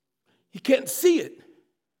 He can't see it.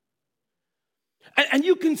 And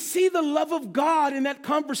you can see the love of God in that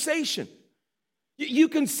conversation. You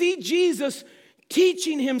can see Jesus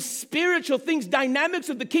teaching him spiritual things, dynamics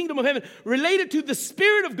of the kingdom of heaven related to the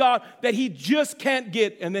Spirit of God that he just can't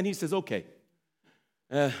get. And then he says, okay,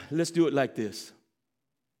 let's do it like this.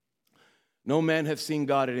 No man hath seen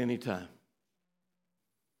God at any time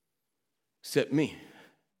except me,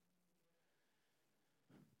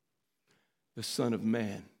 the Son of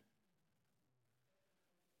Man.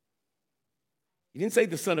 He didn't say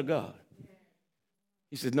the Son of God.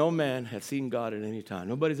 He said, no man hath seen God at any time.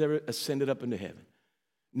 Nobody's ever ascended up into heaven.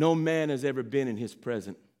 No man has ever been in his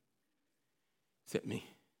presence except me.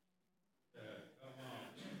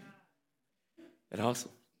 That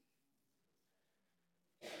awesome?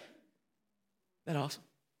 Isn't that awesome?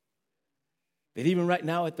 That even right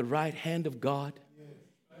now at the right hand of God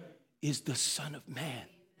is the Son of Man.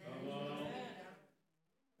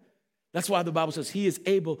 That's why the Bible says he is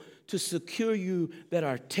able to secure you that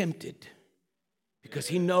are tempted, because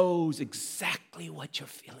he knows exactly what you're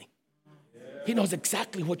feeling. He knows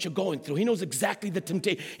exactly what you're going through. He knows exactly the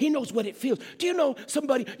temptation. He knows what it feels. Do you know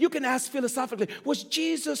somebody, you can ask philosophically, was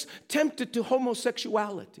Jesus tempted to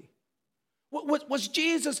homosexuality? Was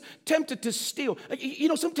Jesus tempted to steal? You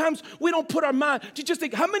know, sometimes we don't put our mind to just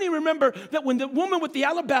think, how many remember that when the woman with the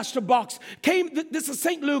alabaster box came, this is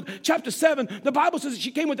St. Luke chapter 7, the Bible says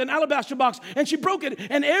she came with an alabaster box and she broke it,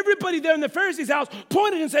 and everybody there in the Pharisees' house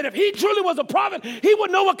pointed and said, if he truly was a prophet, he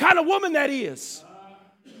would know what kind of woman that is.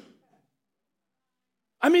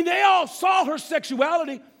 I mean, they all saw her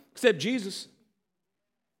sexuality except Jesus.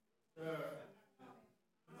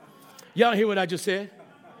 Y'all hear what I just said?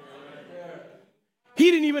 He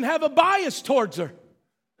didn't even have a bias towards her.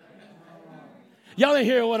 Y'all didn't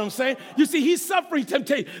hear what I'm saying? You see, he's suffering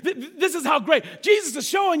temptation. This is how great. Jesus is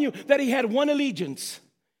showing you that he had one allegiance,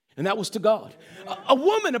 and that was to God. A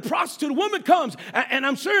woman, a prostitute, a woman comes, and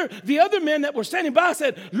I'm sure the other men that were standing by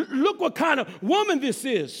said, look what kind of woman this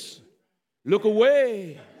is. Look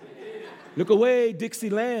away. Look away,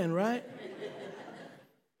 Dixieland, right?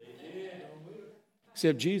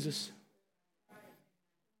 Except Jesus.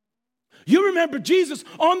 You remember Jesus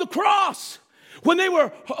on the cross when they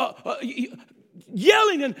were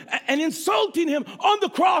yelling and insulting him on the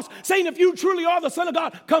cross, saying, if you truly are the Son of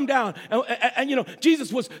God, come down. And you know,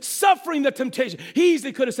 Jesus was suffering the temptation. He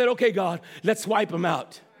easily could have said, okay, God, let's wipe him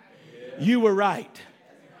out. You were right.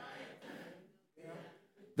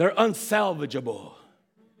 They're unsalvageable.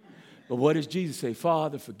 But what does Jesus say?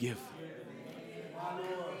 Father, forgive them,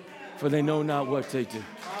 for they know not what they do.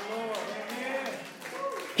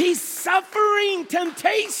 He's suffering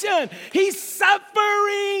temptation. He's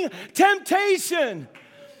suffering temptation.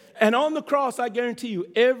 And on the cross, I guarantee you,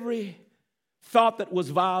 every thought that was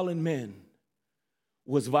vile in men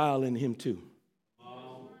was vile in him too.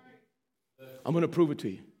 I'm going to prove it to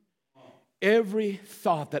you. Every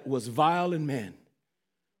thought that was vile in man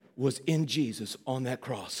was in Jesus on that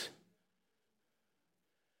cross.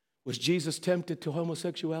 Was Jesus tempted to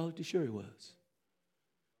homosexuality? Sure he was.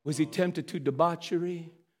 Was he tempted to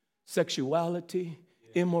debauchery, sexuality,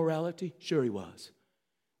 immorality? Sure he was.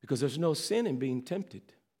 Because there's no sin in being tempted.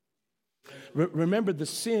 Remember, the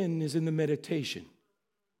sin is in the meditation.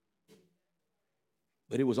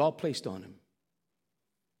 But it was all placed on him.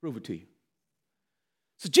 Prove it to you.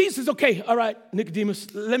 So Jesus says, okay, all right,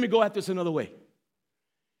 Nicodemus, let me go at this another way.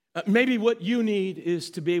 Maybe what you need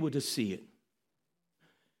is to be able to see it.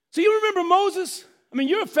 So you remember Moses? I mean,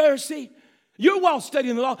 you're a Pharisee. You're well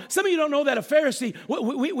studying the law. Some of you don't know that a Pharisee,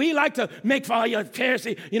 we like to make fun of a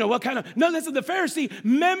Pharisee, you know, what kind of, no, listen, the Pharisee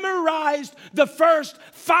memorized the first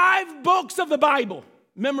 5 books of the Bible.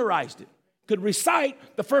 Memorized it. Could recite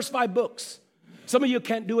the first 5 books. Some of you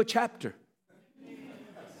can't do a chapter.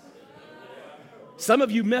 Some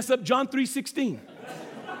of you mess up John 3:16.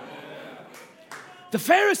 The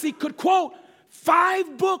Pharisee could quote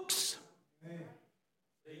 5 books.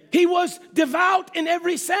 He was devout in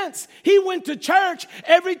every sense. He went to church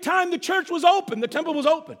every time the church was open, the temple was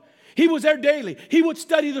open. He was there daily. He would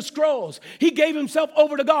study the scrolls. He gave himself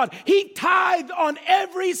over to God. He tithed on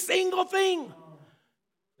every single thing.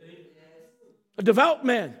 A devout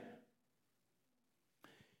man.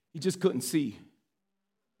 He just couldn't see.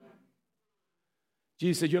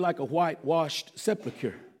 Jesus said, you're like a whitewashed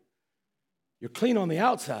sepulcher. You're clean on the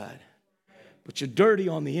outside, but you're dirty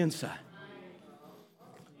on the inside.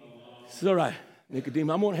 It's all right,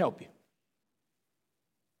 Nicodemus, I'm going to help you.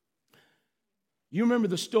 You remember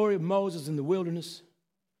the story of Moses in the wilderness?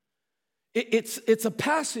 It's a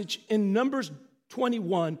passage in Numbers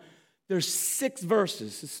 21. There's 6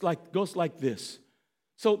 verses. It's like goes like this.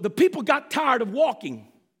 So the people got tired of walking.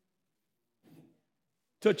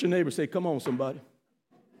 Touch your neighbor, say, come on, somebody.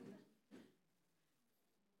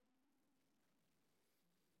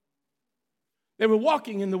 They were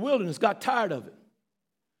walking in the wilderness, got tired of it.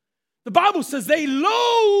 The Bible says they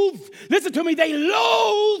loathe, listen to me, they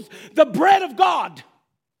loathe the bread of God,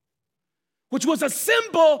 which was a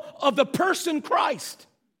symbol of the person Christ.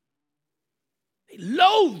 They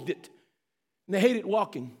loathed it. And they hated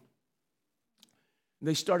walking. And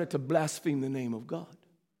they started to blaspheme the name of God.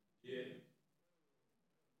 Yeah.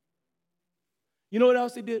 You know what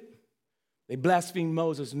else they did? They blasphemed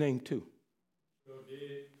Moses' name too.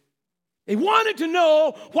 They wanted to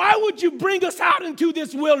know, why would you bring us out into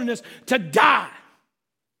this wilderness to die?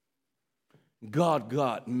 God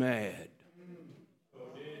got mad.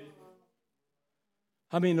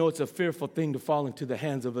 How many know it's a fearful thing to fall into the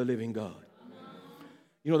hands of a living God?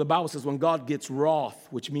 You know, the Bible says when God gets wroth,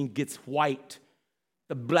 which means gets white,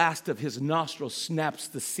 the blast of his nostrils snaps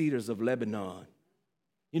the cedars of Lebanon.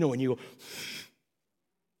 You know, when you go,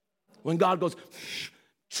 when God goes,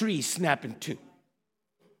 trees snap in two.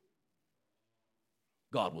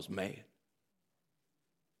 God was mad.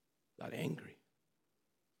 Got angry.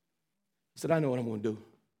 He said, I know what I'm going to do.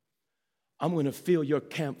 I'm going to fill your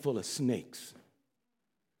camp full of snakes.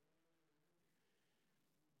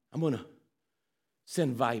 I'm going to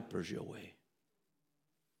send vipers your way.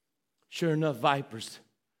 Sure enough, vipers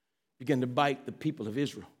began to bite the people of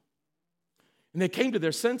Israel. And they came to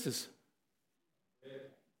their senses.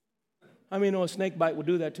 I mean, a snake bite will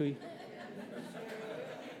do that to you.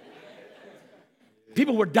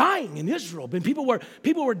 People were dying in Israel, and people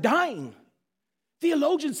were dying.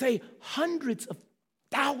 Theologians say hundreds of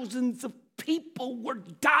thousands of people were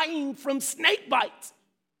dying from snake bites.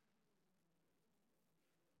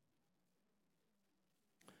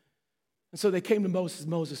 And so they came to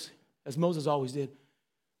Moses, as Moses always did.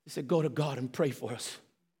 They said, go to God and pray for us.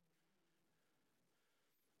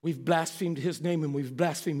 We've blasphemed his name and we've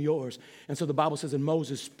blasphemed yours. And so the Bible says, and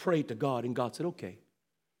Moses prayed to God, and God said, okay,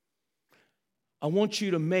 I want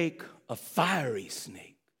you to make a fiery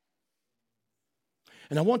snake.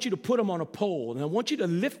 And I want you to put him on a pole, and I want you to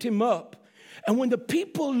lift him up. And when the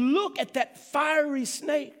people look at that fiery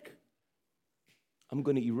snake, I'm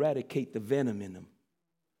going to eradicate the venom in them.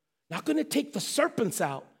 Not going to take the serpents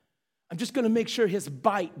out. I'm just going to make sure his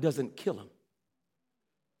bite doesn't kill him.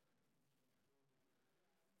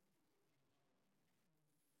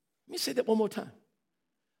 Let me say that one more time.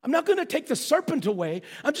 I'm not going to take the serpent away.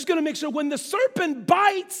 I'm just going to make sure when the serpent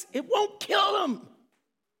bites, it won't kill him.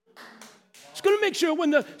 Just going to make sure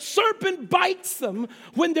when the serpent bites them,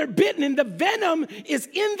 when they're bitten and the venom is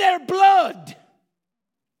in their blood,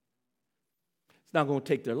 it's not going to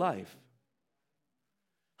take their life.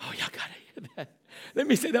 Oh, y'all got to hear that. Let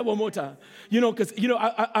me say that one more time. Because,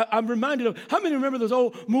 I'm reminded of, how many remember those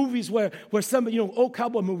old movies where somebody, old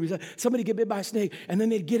cowboy movies, somebody get bit by a snake and then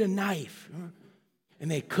they'd get a knife and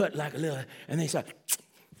they cut like a little, and they start,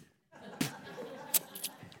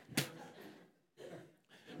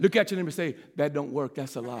 look at your neighbor and say, that don't work,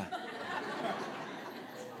 that's a lie.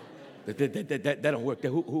 That don't work.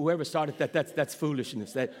 Whoever started that's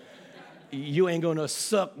foolishness. That you ain't going to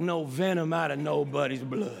suck no venom out of nobody's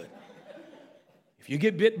blood. If you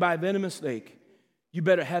get bit by a venomous snake, you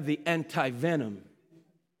better have the anti-venom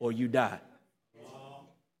or you die.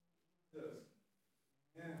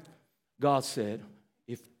 God said,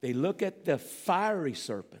 if they look at the fiery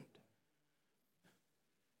serpent,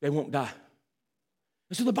 they won't die.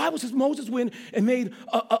 And so the Bible says Moses went and made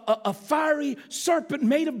a fiery serpent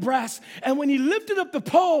made of brass. And when he lifted up the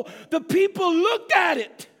pole, the people looked at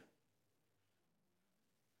it.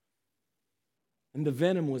 And the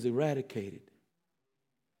venom was eradicated.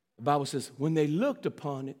 The Bible says when they looked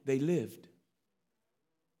upon it, they lived.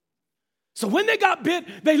 So when they got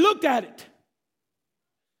bit, they looked at it.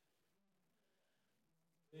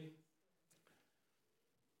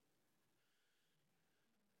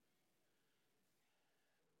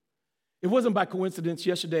 It wasn't by coincidence.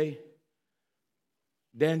 Yesterday,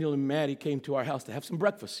 Daniel and Maddie came to our house to have some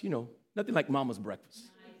breakfast. Nothing like mama's breakfast.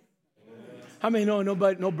 How many know no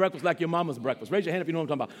breakfast like your mama's breakfast? Raise your hand if you know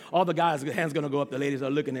what I'm talking about. All the guys' hands going to go up. The ladies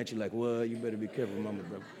are looking at you like, well, you better be careful with mama's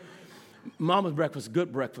breakfast. Mama's breakfast,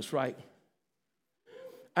 good breakfast, right?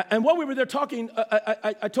 And while we were there talking,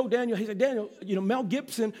 I told Daniel, he said, Daniel, Mel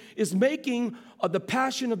Gibson is making The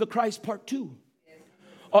Passion of the Christ Part 2.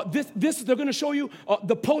 They're going to show you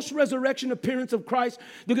the post-resurrection appearance of Christ.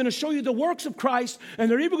 They're going to show you the works of Christ,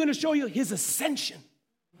 and they're even going to show you his ascension.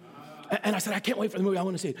 And I said, I can't wait for the movie. I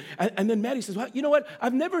want to see it. And then Maddie says, well, you know what?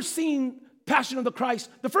 I've never seen Passion of the Christ,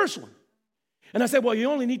 the first one. And I said, well,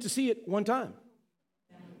 you only need to see it one time.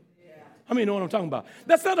 How many know what I'm talking about?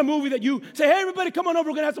 That's not a movie that you say, hey, everybody, come on over.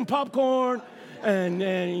 We're going to have some popcorn. And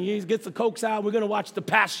then he gets the Cokes out. We're going to watch The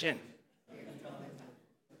Passion.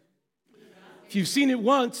 If you've seen it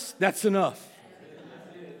once, that's enough.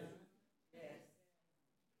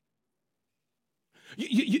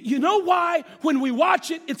 You know why when we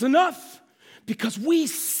watch it, it's enough? Because we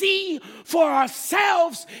see for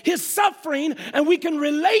ourselves his suffering, and we can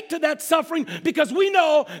relate to that suffering because we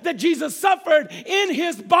know that Jesus suffered in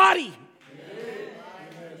his body.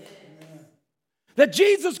 That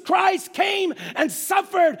Jesus Christ came and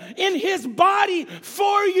suffered in his body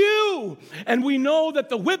for you. And we know that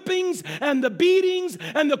the whippings and the beatings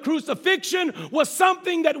and the crucifixion was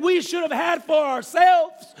something that we should have had for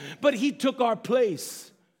ourselves, but he took our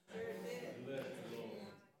place.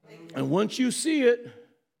 And once you see it,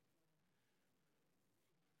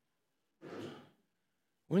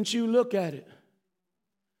 Once you look at it,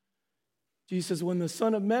 Jesus says, when the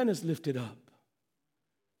Son of Man is lifted up,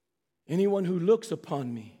 anyone who looks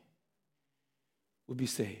upon me will be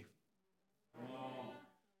saved.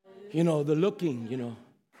 You know, the looking,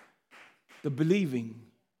 the believing.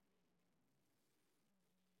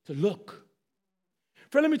 To look.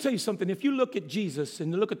 Friend, let me tell you something. If you look at Jesus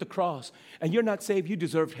and look at the cross and you're not saved, you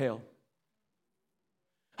deserve hell.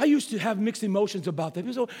 I used to have mixed emotions about that.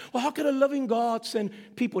 People say, well, how could a loving God send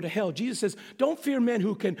people to hell? Jesus says, don't fear men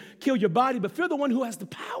who can kill your body, but fear the one who has the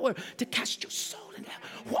power to cast your soul in hell.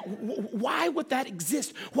 Why would that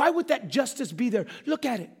exist? Why would that justice be there? Look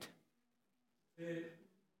at it.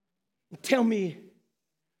 Tell me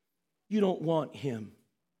you don't want him.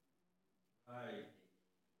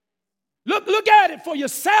 Look at it for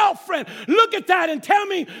yourself, friend. Look at that and tell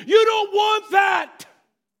me you don't want that.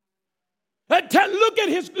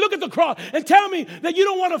 Look at the cross and tell me that you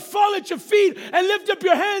don't want to fall at your feet and lift up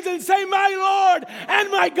your hands and say, my Lord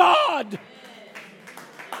and my God.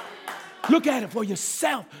 Look at it for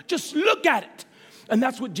yourself. Just look at it. And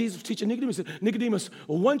that's what Jesus was teaching Nicodemus. He said, Nicodemus,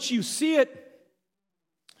 once you see it,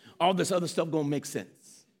 all this other stuff going to make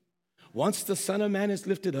sense. Once the Son of Man is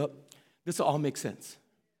lifted up, this will all make sense.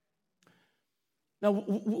 Now,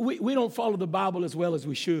 we don't follow the Bible as well as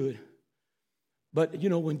we should. But,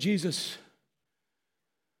 when Jesus,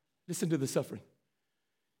 listen to the suffering.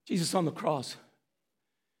 Jesus on the cross,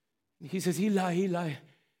 he says, Eli, Eli,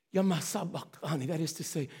 yama sabachthani. That is to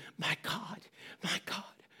say, my God,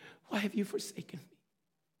 why have you forsaken me?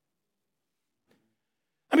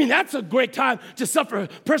 I mean, that's a great time to suffer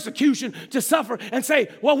persecution, to suffer and say,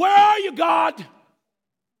 well, where are you, God?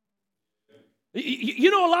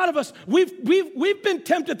 A lot of us, we've been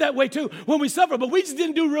tempted that way too when we suffer, but we just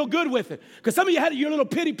didn't do real good with it. Because some of you had your little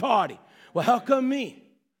pity party. Well, how come me?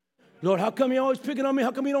 Lord, how come you always picking on me?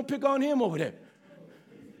 How come you don't pick on him over there?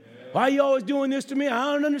 Why are you always doing this to me?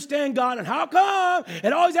 I don't understand, God. And how come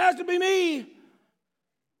it always has to be me?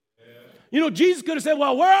 Jesus could have said,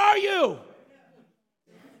 well, where are you?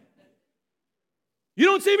 You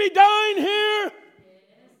don't see me dying here?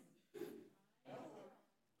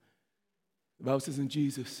 The Bible says, and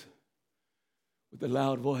Jesus, with a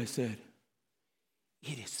loud voice, said,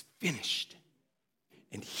 it is finished.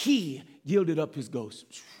 And he yielded up his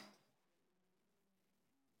ghost.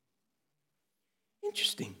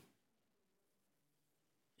 Interesting.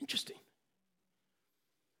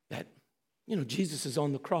 That, Jesus is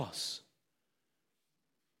on the cross.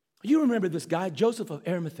 You remember this guy, Joseph of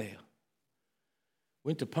Arimathea,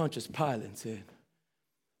 went to Pontius Pilate and said,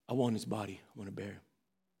 I want his body. I want to bury him.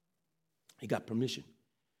 He got permission.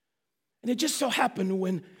 And it just so happened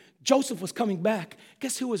when Joseph was coming back,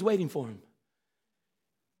 guess who was waiting for him?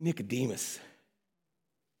 Nicodemus.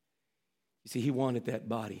 You see, he wanted that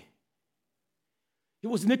body. It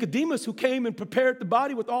was Nicodemus who came and prepared the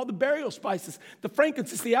body with all the burial spices, the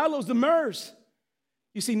frankincense, the aloes, the myrrhs.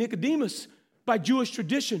 You see, Nicodemus, by Jewish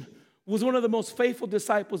tradition, was one of the most faithful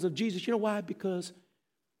disciples of Jesus. You know why? Because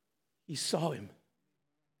he saw him.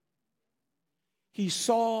 He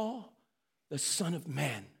saw the Son of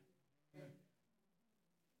Man.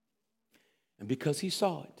 And because he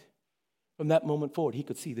saw it, from that moment forward, he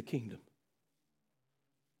could see the kingdom.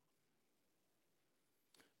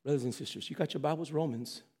 Brothers and sisters, you got your Bibles?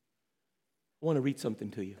 Romans. I want to read something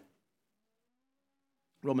to you.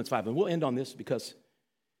 Romans 5. And we'll end on this because,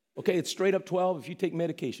 it's straight up 12 if you take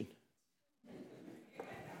medication.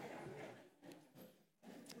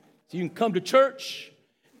 So you can come to church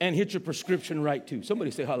and hit your prescription right too. Somebody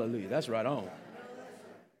say hallelujah. That's right on.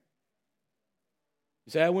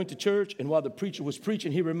 You say, I went to church, and while the preacher was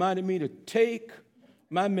preaching, he reminded me to take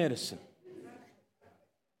my medicine.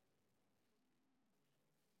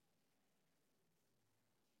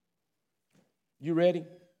 You ready?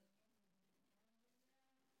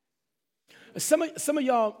 Some of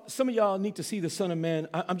y'all need to see the Son of Man.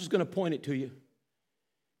 I'm just going to point it to you.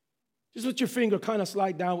 Just let your finger kind of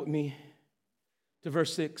slide down with me to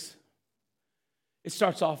verse 6. It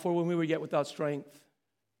starts off, for when we were yet without strength,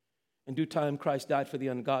 in due time Christ died for the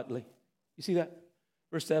ungodly. You see that?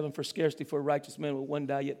 Verse 7, for scarcely for a righteous man will one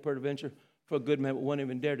die, yet peradventure for a good man will one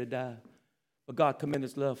even dare to die. But God commended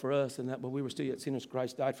his love for us, and that when we were still yet sinners,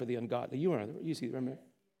 Christ died for the ungodly. You see, remember?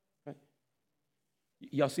 Right?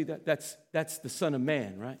 Y'all see that? That's the Son of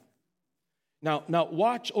Man, right? Now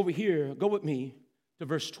watch over here. Go with me to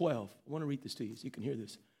verse 12. I want to read this to you so you can hear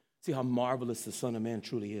this. See how marvelous the Son of Man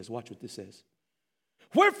truly is. Watch what this says.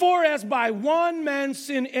 Wherefore, as by one man's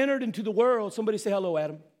sin entered into the world. Somebody say hello,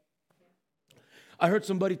 Adam. I heard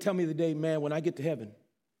somebody tell me the day, man, when I get to heaven,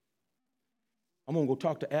 I'm going to go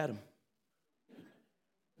talk to Adam.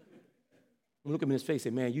 Look him in his face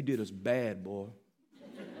and say, man, you did us bad, boy.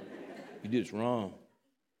 You did us wrong.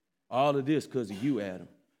 All of this because of you, Adam.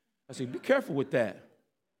 I say, be careful with that.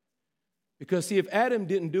 Because, see, if Adam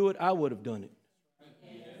didn't do it, I would have done it.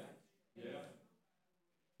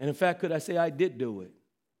 And in fact, could I say I did do it?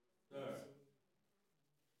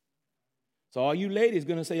 So all you ladies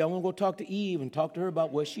going to say, I want to go talk to Eve and talk to her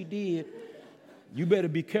about what she did. You better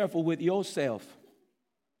be careful with yourself.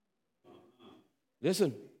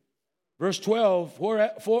 Listen, verse 12,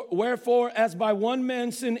 wherefore as by one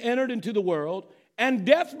man sin entered into the world, and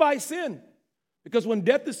death by sin. Because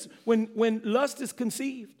when lust is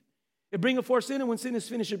conceived, it bringeth forth sin, and when sin is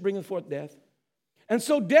finished, it bringeth forth death. And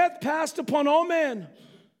so death passed upon all men,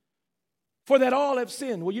 for that all have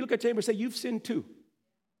sinned. Well, you look at your neighbor and say, you've sinned too.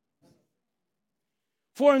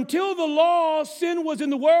 For until the law, sin was in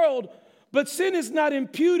the world, but sin is not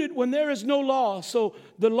imputed when there is no law. So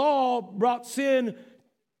the law brought sin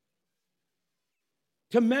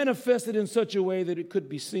to manifest it in such a way that it could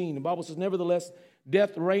be seen. The Bible says, nevertheless,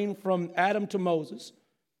 death reigned from Adam to Moses,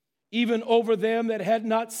 even over them that had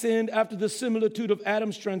not sinned after the similitude of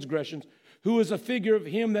Adam's transgressions, who is a figure of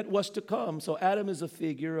him that was to come. So Adam is a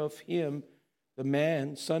figure of him, the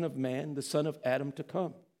man, son of man, the son of Adam to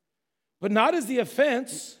come. But not as the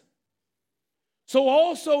offense, so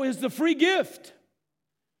also is the free gift.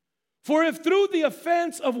 For if through the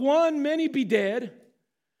offense of one many be dead,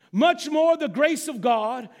 much more the grace of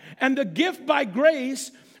God and the gift by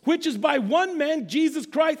grace, which is by one man, Jesus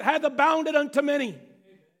Christ, hath abounded unto many.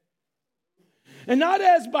 And not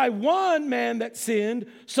as by one man that sinned,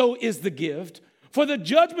 so is the gift. For the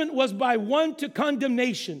judgment was by one to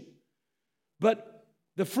condemnation, but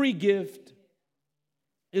the free gift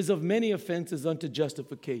is of many offenses unto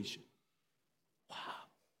justification. Wow.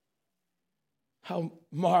 How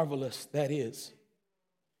marvelous that is.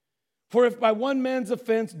 For if by one man's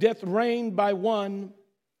offense death reigned by one,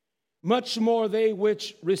 much more they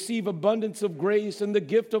which receive abundance of grace and the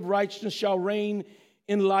gift of righteousness shall reign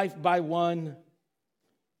in life by one,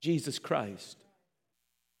 Jesus Christ.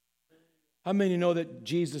 How many know that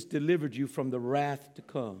Jesus delivered you from the wrath to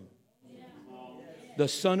come? The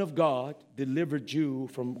Son of God delivered you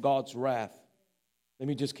from God's wrath. Let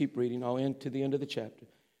me just keep reading. I'll end to the end of the chapter.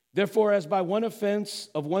 Therefore, as by one offense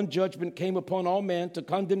of one judgment came upon all men to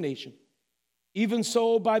condemnation, even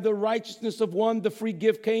so by the righteousness of one the free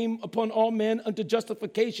gift came upon all men unto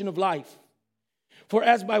justification of life. For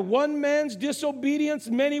as by one man's disobedience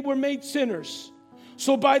many were made sinners,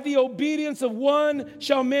 so by the obedience of one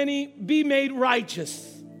shall many be made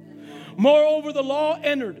righteous. Moreover, the law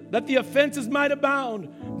entered, that the offenses might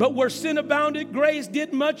abound. But where sin abounded, grace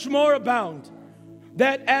did much more abound.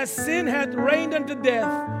 That as sin hath reigned unto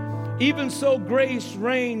death, even so grace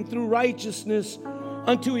reigned through righteousness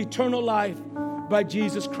unto eternal life by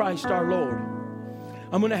Jesus Christ our Lord.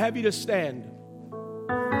 I'm going to have you to stand.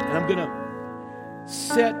 And I'm going to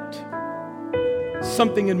set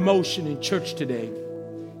something in motion in church today.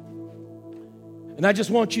 And I just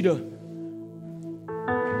want you to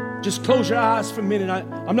just close your eyes for a minute.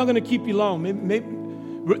 I'm not going to keep you long. Maybe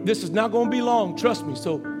this is not going to be long. Trust me.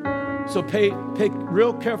 So pay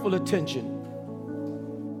real careful attention.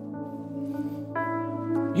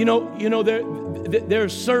 You know there are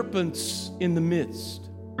serpents in the midst,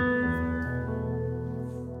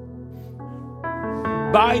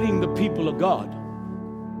 biting the people of God.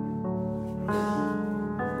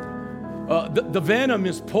 The venom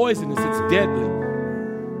is poisonous. It's deadly.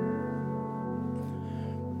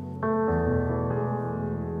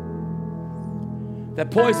 That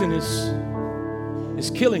poison is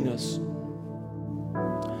killing us.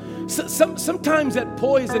 Sometimes that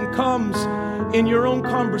poison comes in your own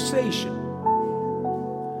conversation.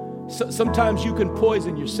 Sometimes you can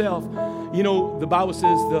poison yourself. You know, the Bible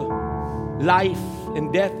says the life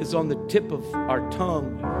and death is on the tip of our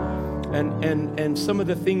tongue. And some of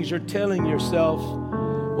the things you're telling yourself,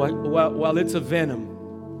 while it's a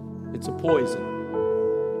venom, it's a poison.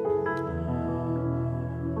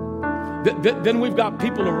 Then we've got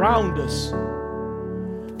people around us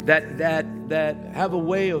that have a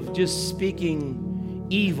way of just speaking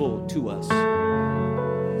evil to us.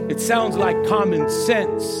 It sounds like common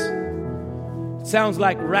sense. It sounds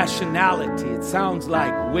like rationality. It sounds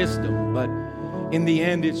like wisdom. But in the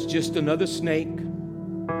end, it's just another snake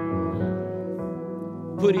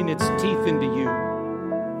putting its teeth into you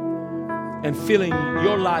and filling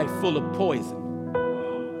your life full of poison.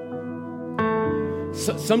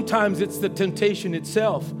 Sometimes it's the temptation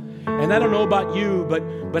itself. And I don't know about you,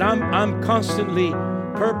 but I'm constantly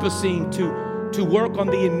purposing to work on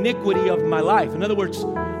the iniquity of my life. In other words,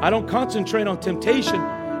 I don't concentrate on temptation.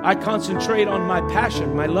 I concentrate on my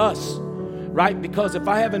passion, my lust, right? Because if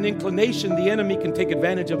I have an inclination, the enemy can take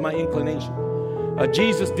advantage of my inclination.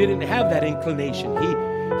 Jesus didn't have that inclination.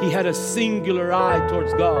 He had a singular eye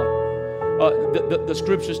towards God. The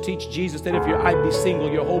scriptures teach Jesus that if your eye be single,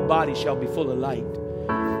 your whole body shall be full of light.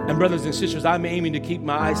 And brothers and sisters, I'm aiming to keep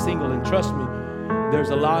my eye single, and trust me, there's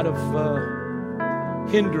a lot of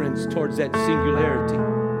hindrance towards that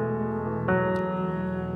singularity.